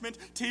astonishment,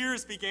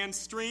 tears began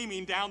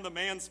streaming down the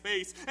man's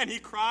face, and he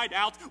cried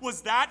out,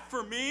 "Was that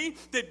for me?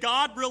 Did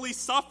God really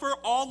suffer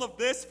all of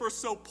this for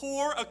so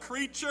poor a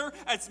creature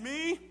as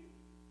me?"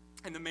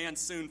 And the man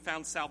soon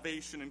found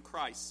salvation in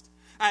Christ,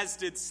 as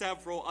did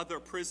several other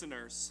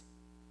prisoners.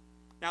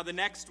 Now, the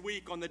next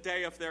week, on the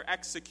day of their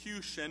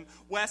execution,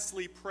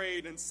 Wesley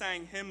prayed and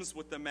sang hymns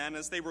with the men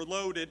as they were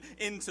loaded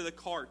into the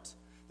cart,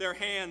 their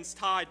hands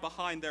tied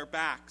behind their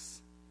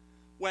backs.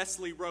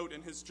 Wesley wrote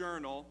in his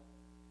journal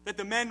that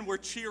the men were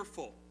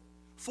cheerful,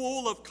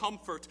 full of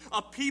comfort,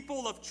 a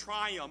people of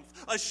triumph,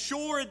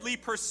 assuredly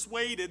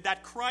persuaded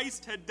that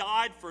Christ had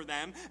died for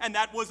them and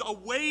that was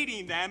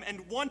awaiting them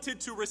and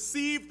wanted to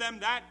receive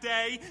them that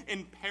day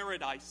in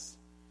paradise.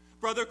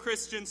 Brother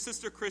Christian,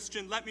 sister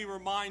Christian, let me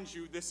remind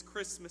you this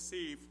Christmas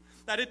Eve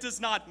that it does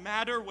not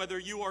matter whether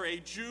you are a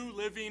Jew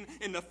living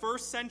in the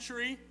 1st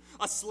century,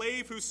 a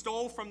slave who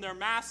stole from their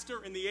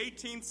master in the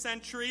 18th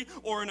century,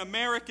 or an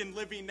American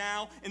living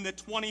now in the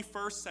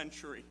 21st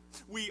century.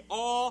 We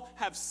all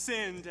have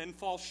sinned and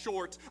fall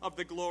short of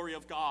the glory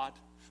of God.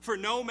 For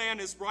no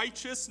man is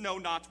righteous, no,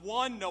 not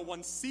one. No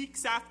one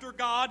seeks after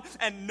God,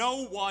 and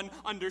no one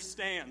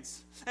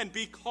understands. And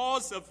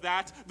because of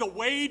that, the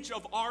wage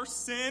of our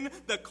sin,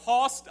 the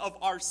cost of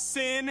our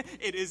sin,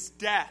 it is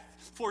death.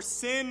 For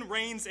sin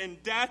reigns in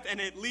death,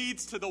 and it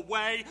leads to the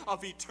way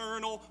of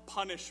eternal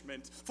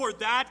punishment. For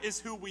that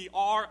is who we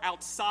are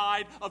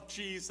outside of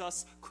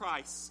Jesus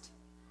Christ.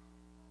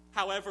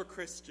 However,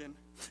 Christian,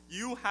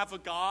 you have a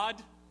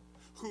God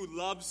who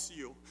loves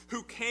you,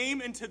 who came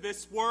into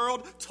this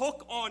world,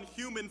 took on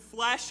human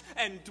flesh,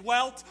 and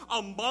dwelt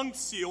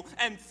amongst you.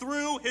 And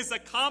through his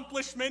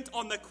accomplishment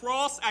on the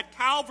cross at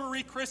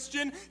Calvary,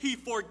 Christian, he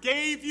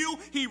forgave you,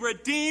 he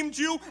redeemed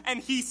you, and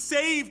he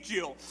saved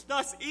you.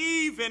 Thus,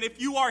 even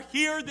if you are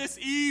here this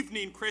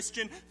evening,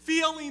 Christian,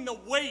 feeling the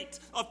weight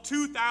of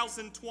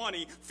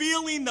 2020,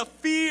 feeling the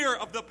fear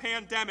of the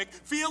pandemic,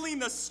 feeling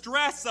the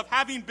stress of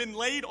having been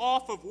laid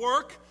off of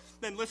work,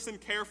 then listen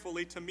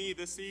carefully to me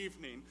this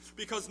evening,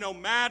 because no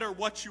matter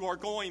what you are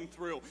going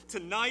through,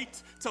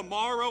 tonight,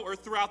 tomorrow, or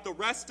throughout the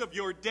rest of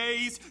your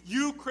days,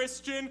 you,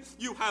 Christian,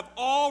 you have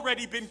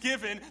already been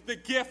given the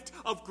gift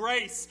of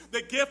grace,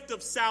 the gift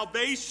of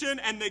salvation,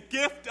 and the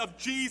gift of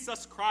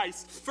Jesus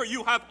Christ. For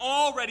you have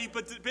already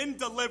been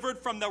delivered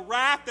from the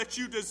wrath that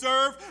you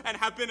deserve and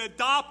have been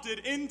adopted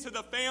into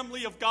the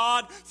family of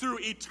God through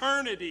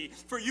eternity.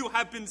 For you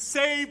have been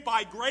saved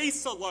by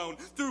grace alone,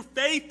 through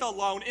faith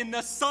alone, in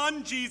the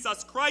Son, Jesus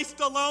Jesus Christ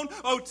alone.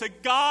 Oh, to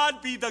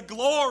God be the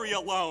glory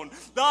alone.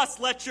 Thus,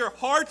 let your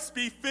hearts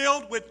be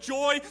filled with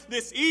joy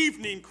this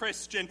evening,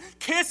 Christian.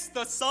 Kiss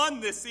the Son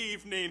this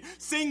evening.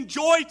 Sing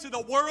joy to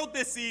the world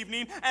this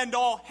evening, and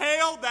all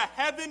hail the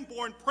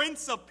heaven-born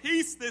Prince of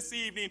Peace this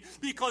evening,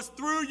 because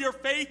through your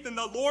faith in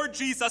the Lord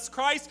Jesus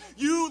Christ,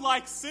 you,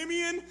 like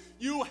Simeon,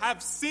 you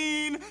have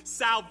seen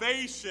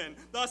salvation.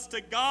 Thus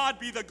to God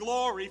be the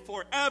glory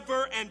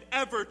forever and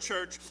ever,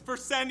 church, for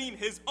sending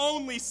his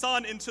only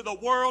Son into the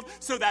world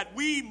so that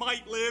we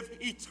might live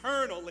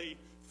eternally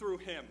through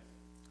him.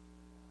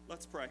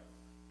 Let's pray.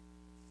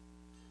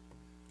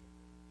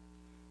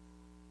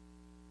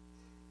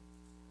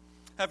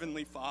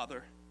 Heavenly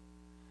Father,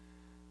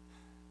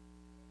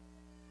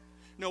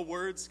 no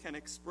words can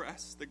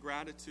express the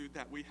gratitude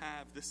that we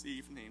have this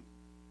evening,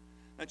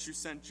 that you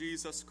sent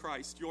Jesus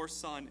Christ, your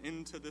Son,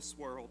 into this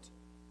world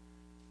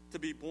to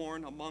be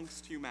born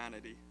amongst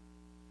humanity,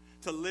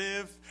 to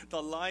live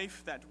the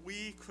life that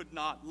we could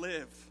not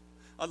live,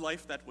 a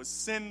life that was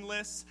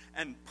sinless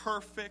and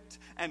perfect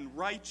and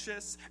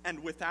righteous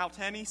and without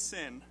any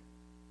sin,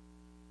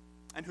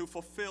 and who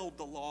fulfilled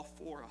the law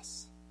for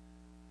us.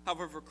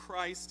 However,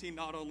 Christ, he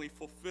not only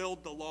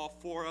fulfilled the law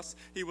for us,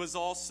 he was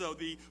also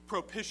the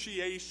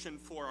propitiation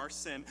for our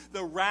sin,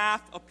 the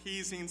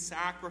wrath-appeasing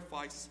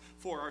sacrifice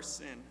for our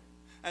sin,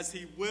 as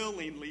he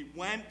willingly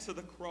went to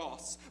the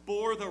cross,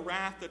 bore the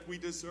wrath that we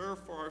deserve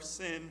for our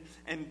sin,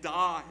 and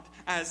died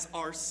as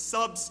our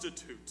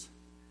substitute.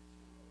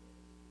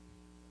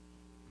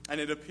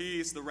 And it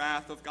appeased the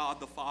wrath of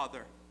God the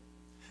Father.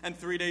 And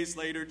 3 days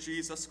later,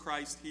 Jesus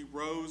Christ, he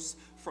rose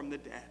from the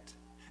dead.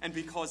 And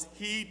because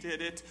he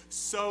did it,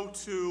 so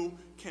too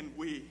can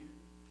we.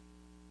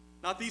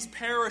 Not these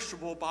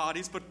perishable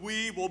bodies, but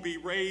we will be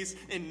raised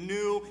in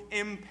new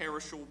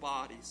imperishable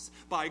bodies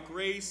by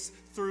grace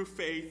through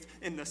faith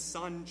in the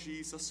Son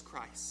Jesus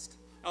Christ.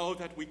 Oh,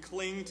 that we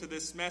cling to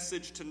this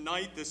message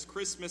tonight, this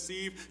Christmas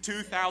Eve,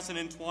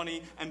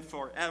 2020, and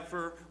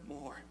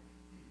forevermore.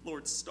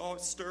 Lord,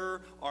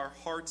 stir our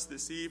hearts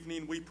this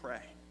evening, we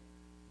pray,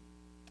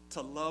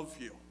 to love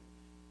you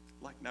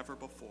like never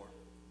before.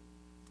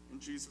 In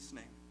Jesus'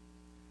 name,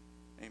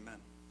 amen.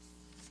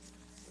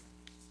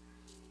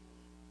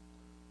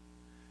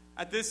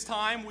 At this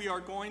time, we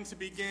are going to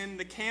begin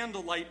the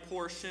candlelight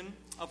portion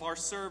of our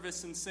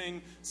service and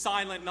sing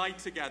Silent Night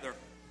together.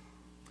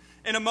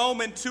 In a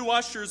moment, two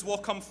ushers will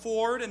come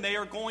forward, and they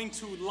are going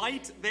to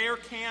light their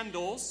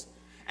candles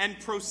and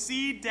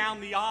proceed down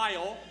the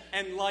aisle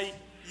and light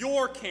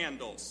your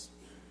candles.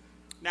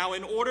 Now,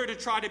 in order to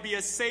try to be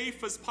as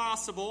safe as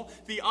possible,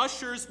 the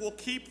ushers will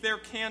keep their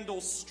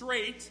candles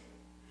straight,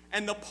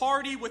 and the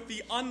party with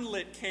the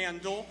unlit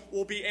candle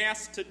will be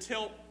asked to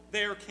tilt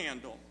their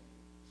candle.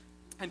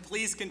 And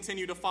please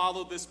continue to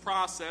follow this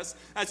process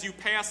as you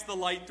pass the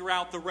light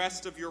throughout the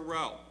rest of your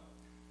row.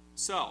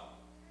 So,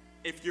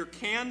 if your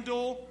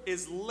candle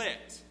is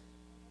lit,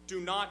 do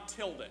not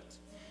tilt it.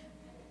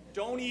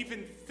 Don't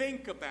even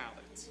think about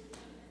it.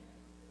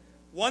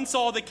 Once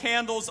all the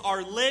candles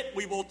are lit,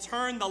 we will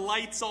turn the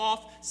lights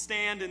off,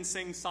 stand and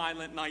sing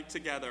Silent Night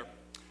together.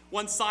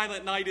 Once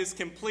Silent Night is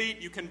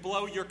complete, you can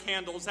blow your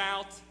candles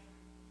out.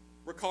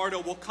 Ricardo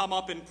will come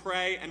up and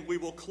pray, and we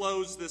will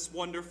close this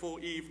wonderful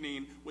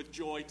evening with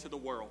joy to the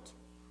world.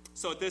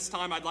 So at this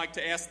time, I'd like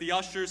to ask the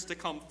ushers to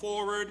come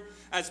forward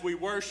as we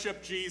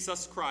worship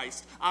Jesus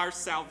Christ, our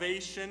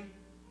salvation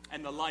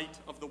and the light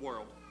of the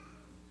world.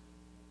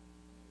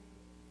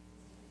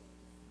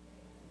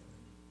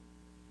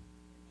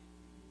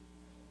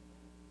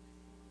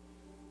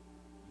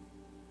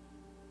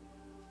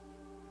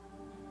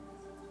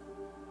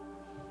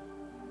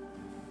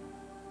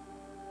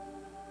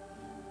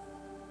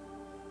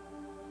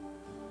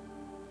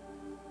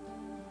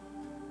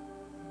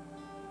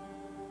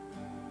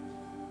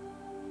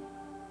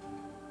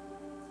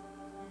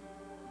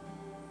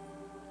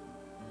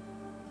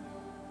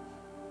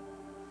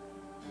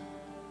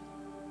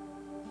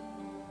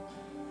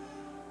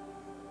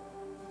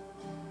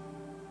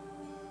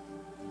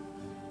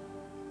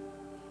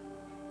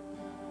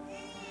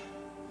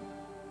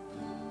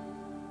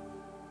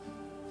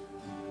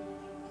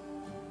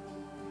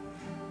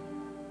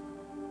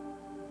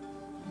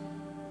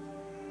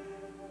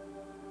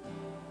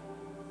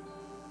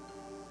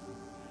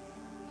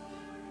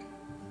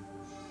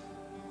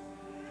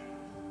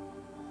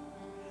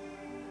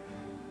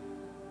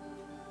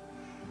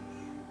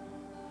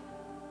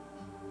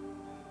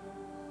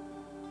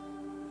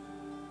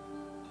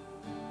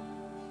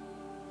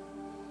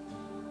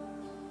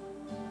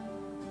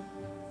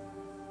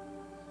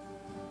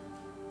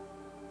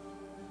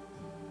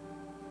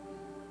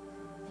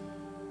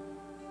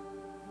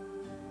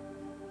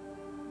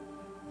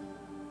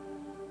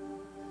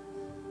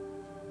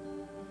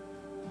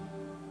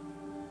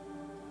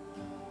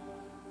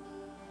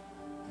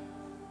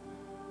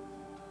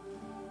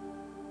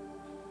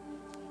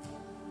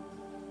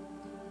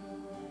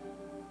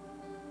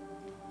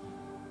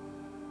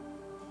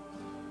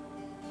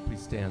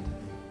 Please stand.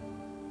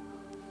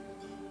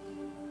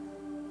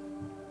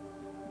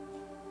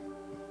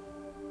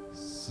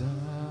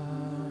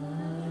 Silent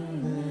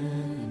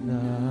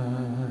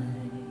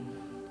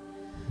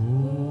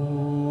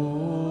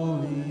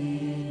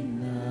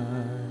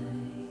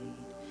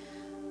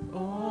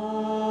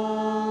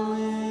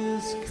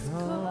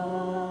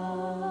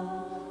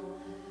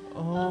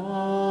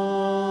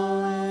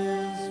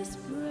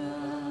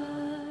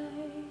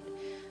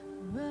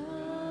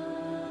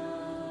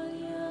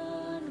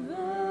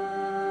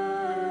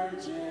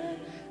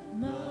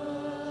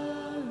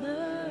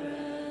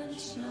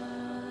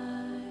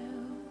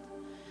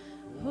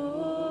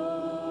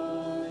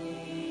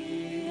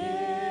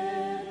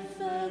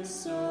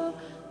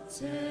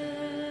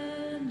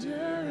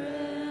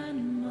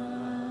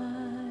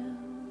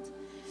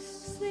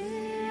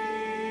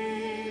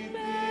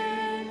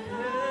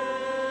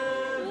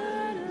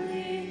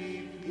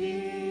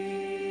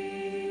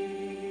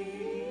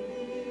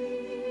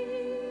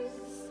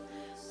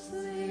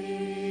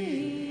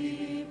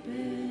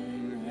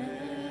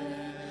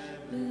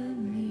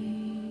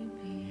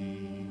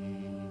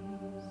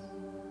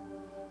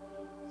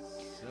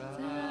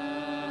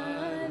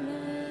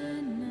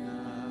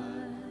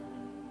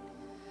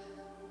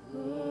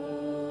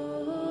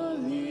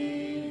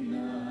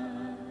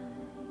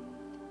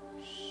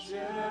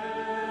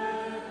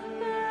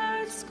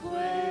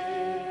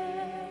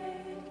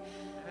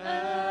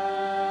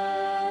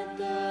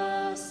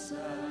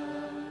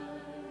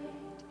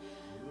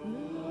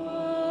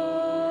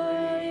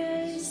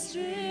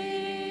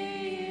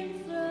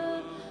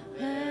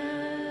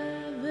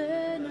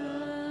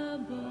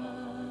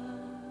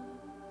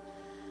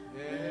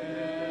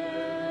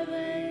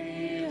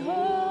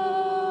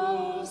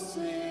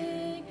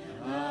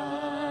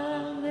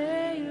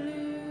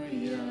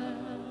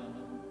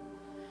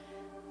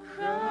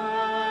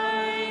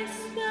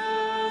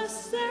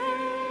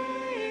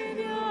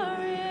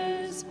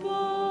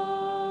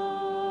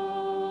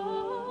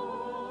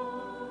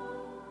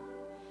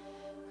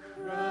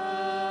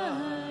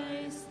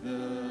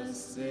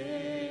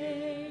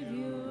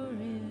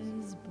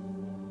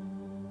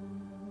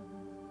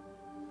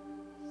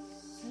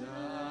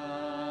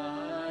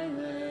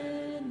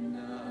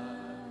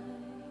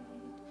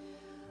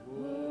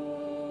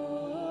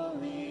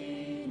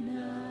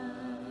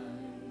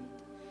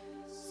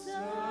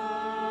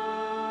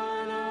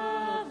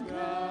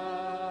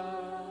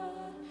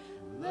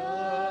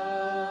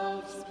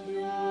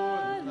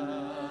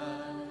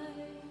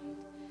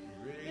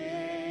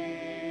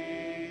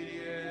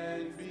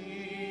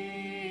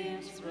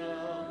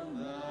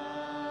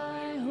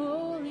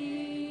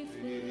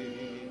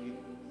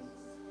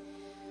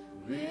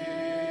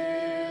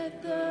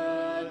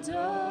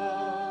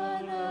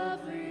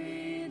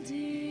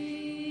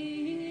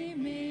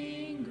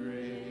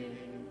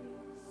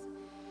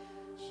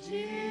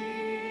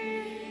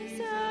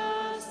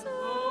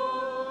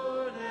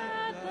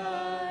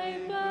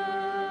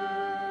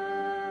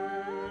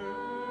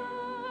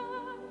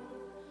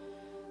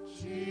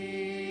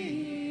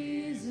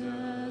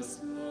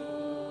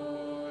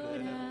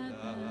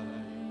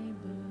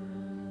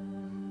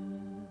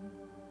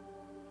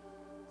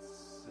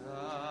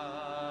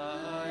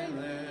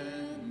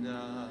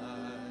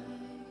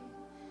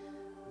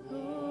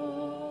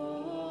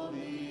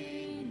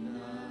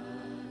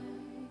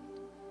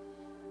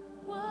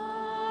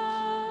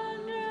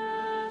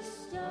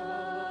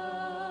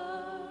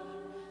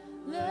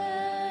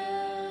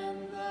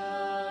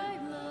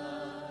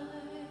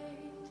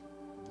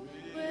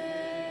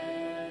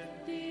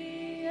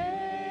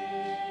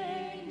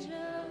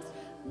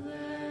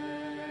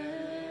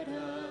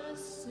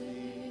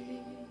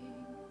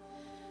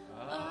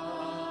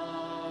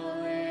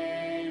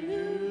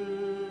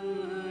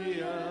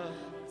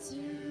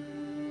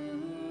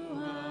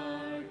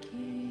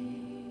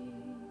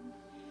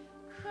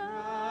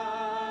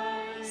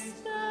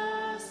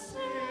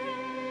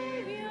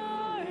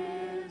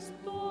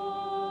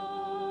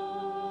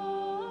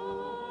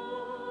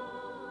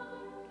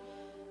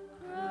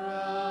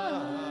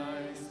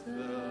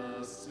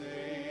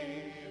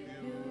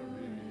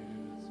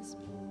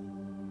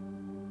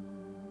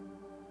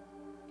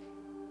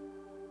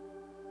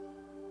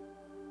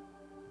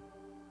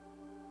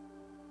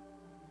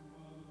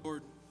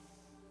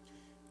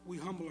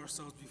humble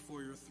ourselves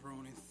before your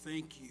throne and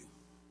thank you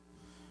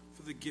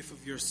for the gift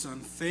of your Son.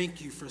 Thank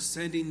you for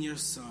sending your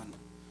Son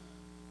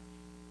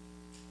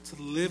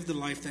to live the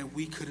life that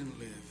we couldn't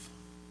live,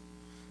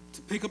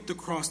 to pick up the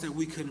cross that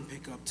we couldn't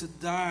pick up, to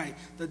die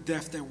the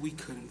death that we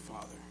couldn't,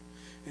 Father.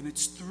 And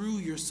it's through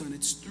your Son,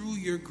 it's through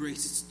your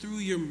grace, it's through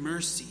your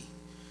mercy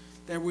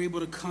that we're able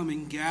to come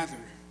and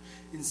gather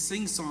and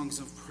sing songs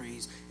of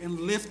praise and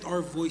lift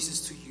our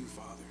voices to you,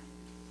 Father.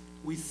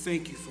 We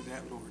thank you for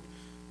that, Lord.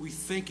 We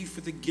thank you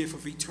for the gift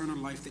of eternal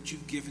life that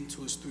you've given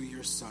to us through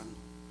your Son.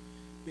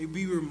 May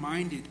we be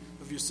reminded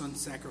of your Son's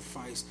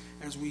sacrifice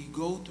as we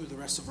go through the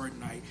rest of our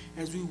night,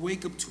 as we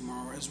wake up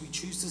tomorrow, as we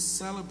choose to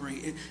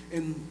celebrate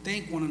and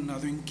thank one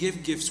another and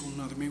give gifts to one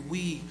another. May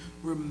we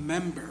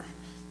remember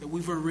that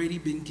we've already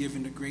been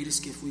given the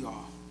greatest gift we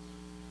all.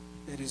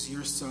 That is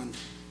your Son,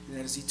 and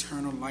that is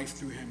eternal life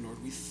through him,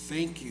 Lord. We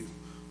thank you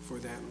for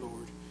that,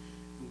 Lord.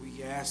 And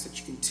we ask that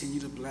you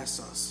continue to bless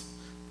us.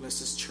 Bless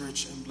this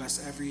church and bless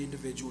every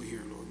individual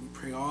here, Lord. We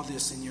pray all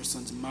this in your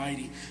Son's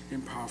mighty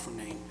and powerful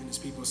name. And his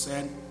people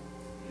said,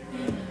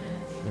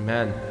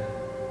 Amen.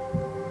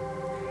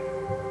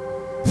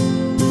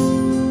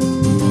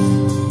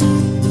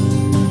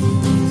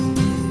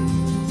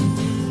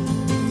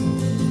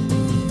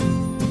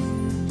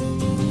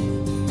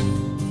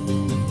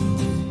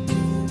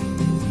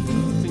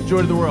 Sing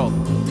Joy to the World.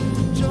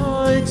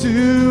 Joy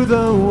to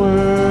the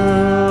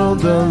world,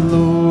 the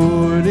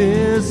Lord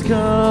is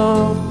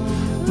come.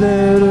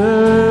 Let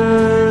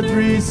earth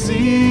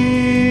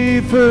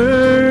receive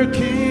her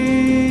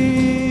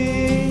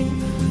King.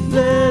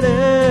 Let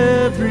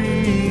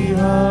every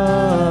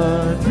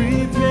heart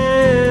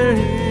prepare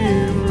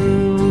him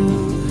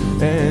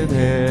room, and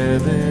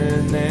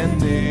heaven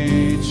and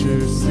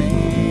nature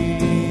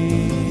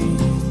sing.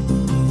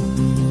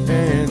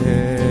 And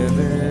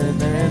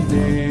heaven and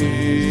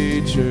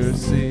nature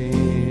sing.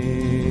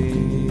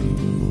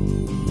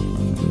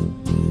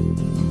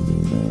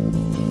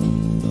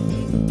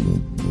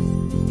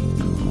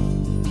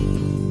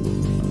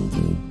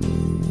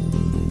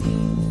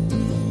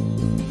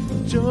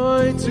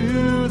 Joy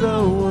to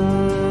the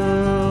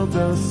world,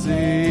 the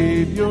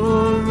Savior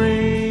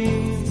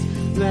reigns.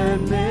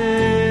 Let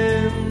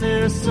men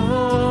their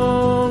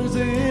songs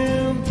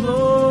employ,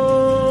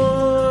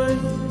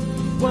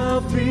 while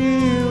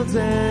fields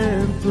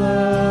and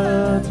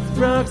floods,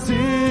 rocks,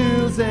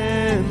 hills,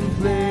 and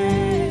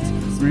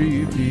plains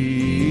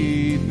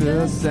repeat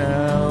the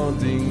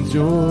sounding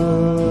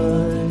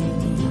joy.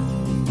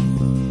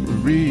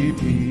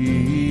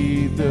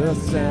 Repeat the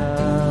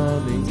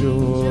sounding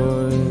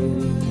joy.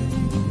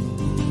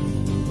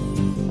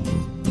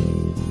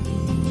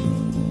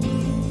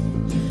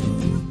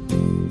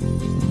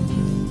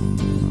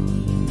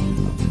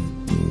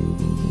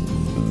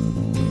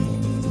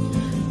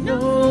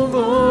 No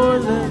more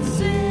let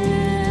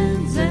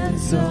sins and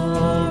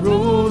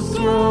sorrows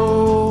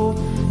throw,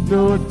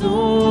 nor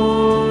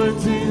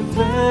thorns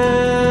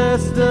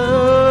infest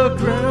the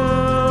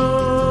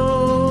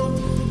ground.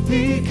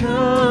 He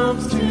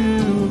comes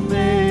to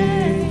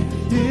make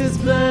his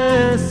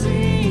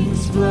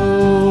blessings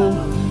flow,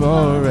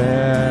 for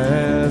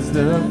as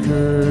the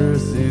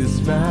curse is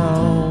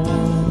found,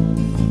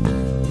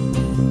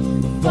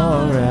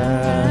 for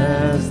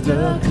as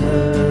the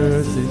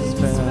curse is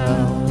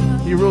found.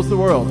 He rules the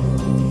world.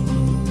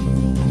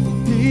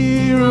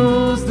 He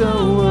rules the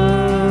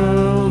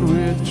world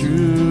with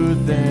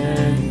truth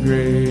and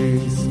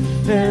grace,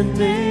 and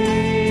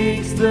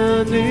makes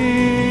the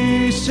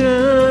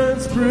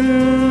nations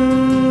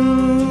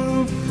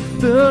prove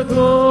the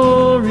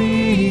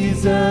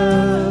glories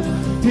of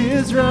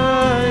his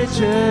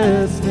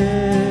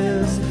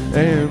righteousness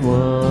and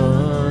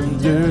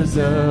wonders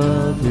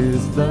of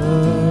his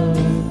love.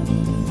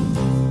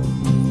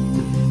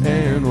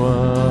 And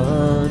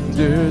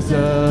wonders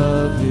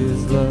of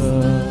his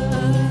love.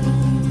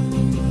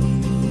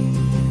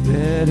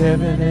 Let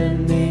heaven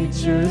and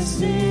nature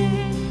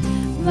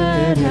sing.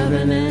 Let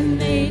heaven and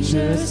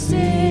nature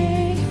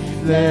sing.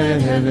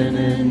 Let heaven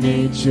and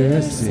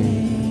nature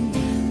sing.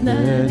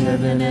 Let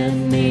heaven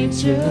and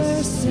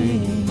nature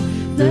sing.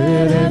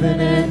 Let heaven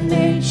and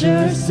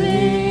nature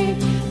sing.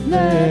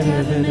 Let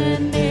heaven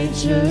and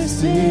nature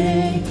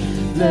sing.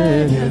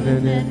 Let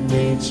heaven and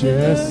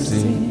nature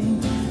sing.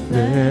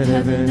 Let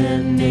heaven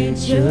and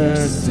nature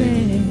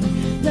sing.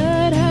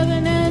 Let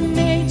heaven and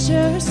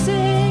nature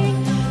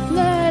sing.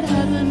 Let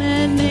heaven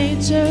and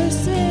nature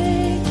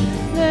sing.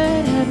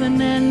 Let heaven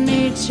and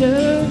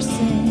nature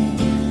sing.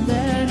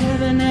 Let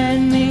heaven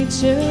and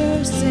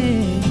nature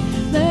sing.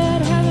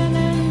 Let heaven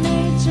and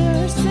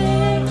nature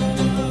sing.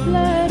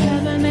 Let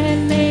heaven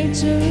and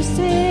nature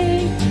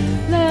sing.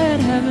 Let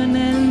heaven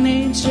and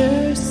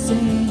nature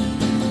sing.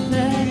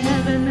 Let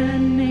heaven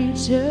and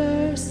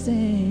nature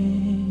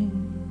sing.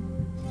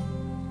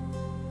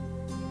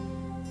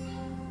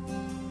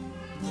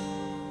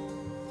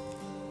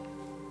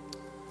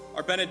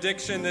 Our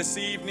benediction this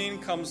evening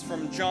comes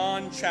from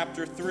John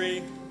chapter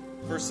 3,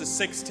 verses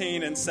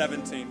 16 and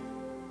 17.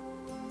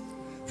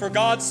 For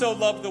God so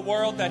loved the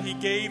world that he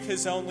gave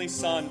his only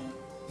Son,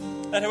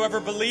 that whoever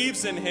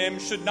believes in him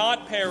should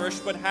not perish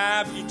but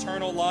have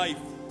eternal life.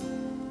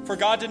 For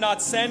God did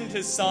not send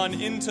his Son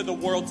into the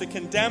world to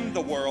condemn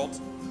the world,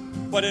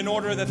 but in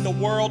order that the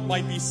world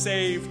might be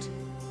saved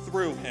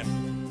through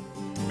him.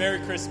 Merry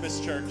Christmas,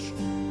 church.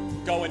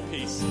 Go in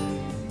peace.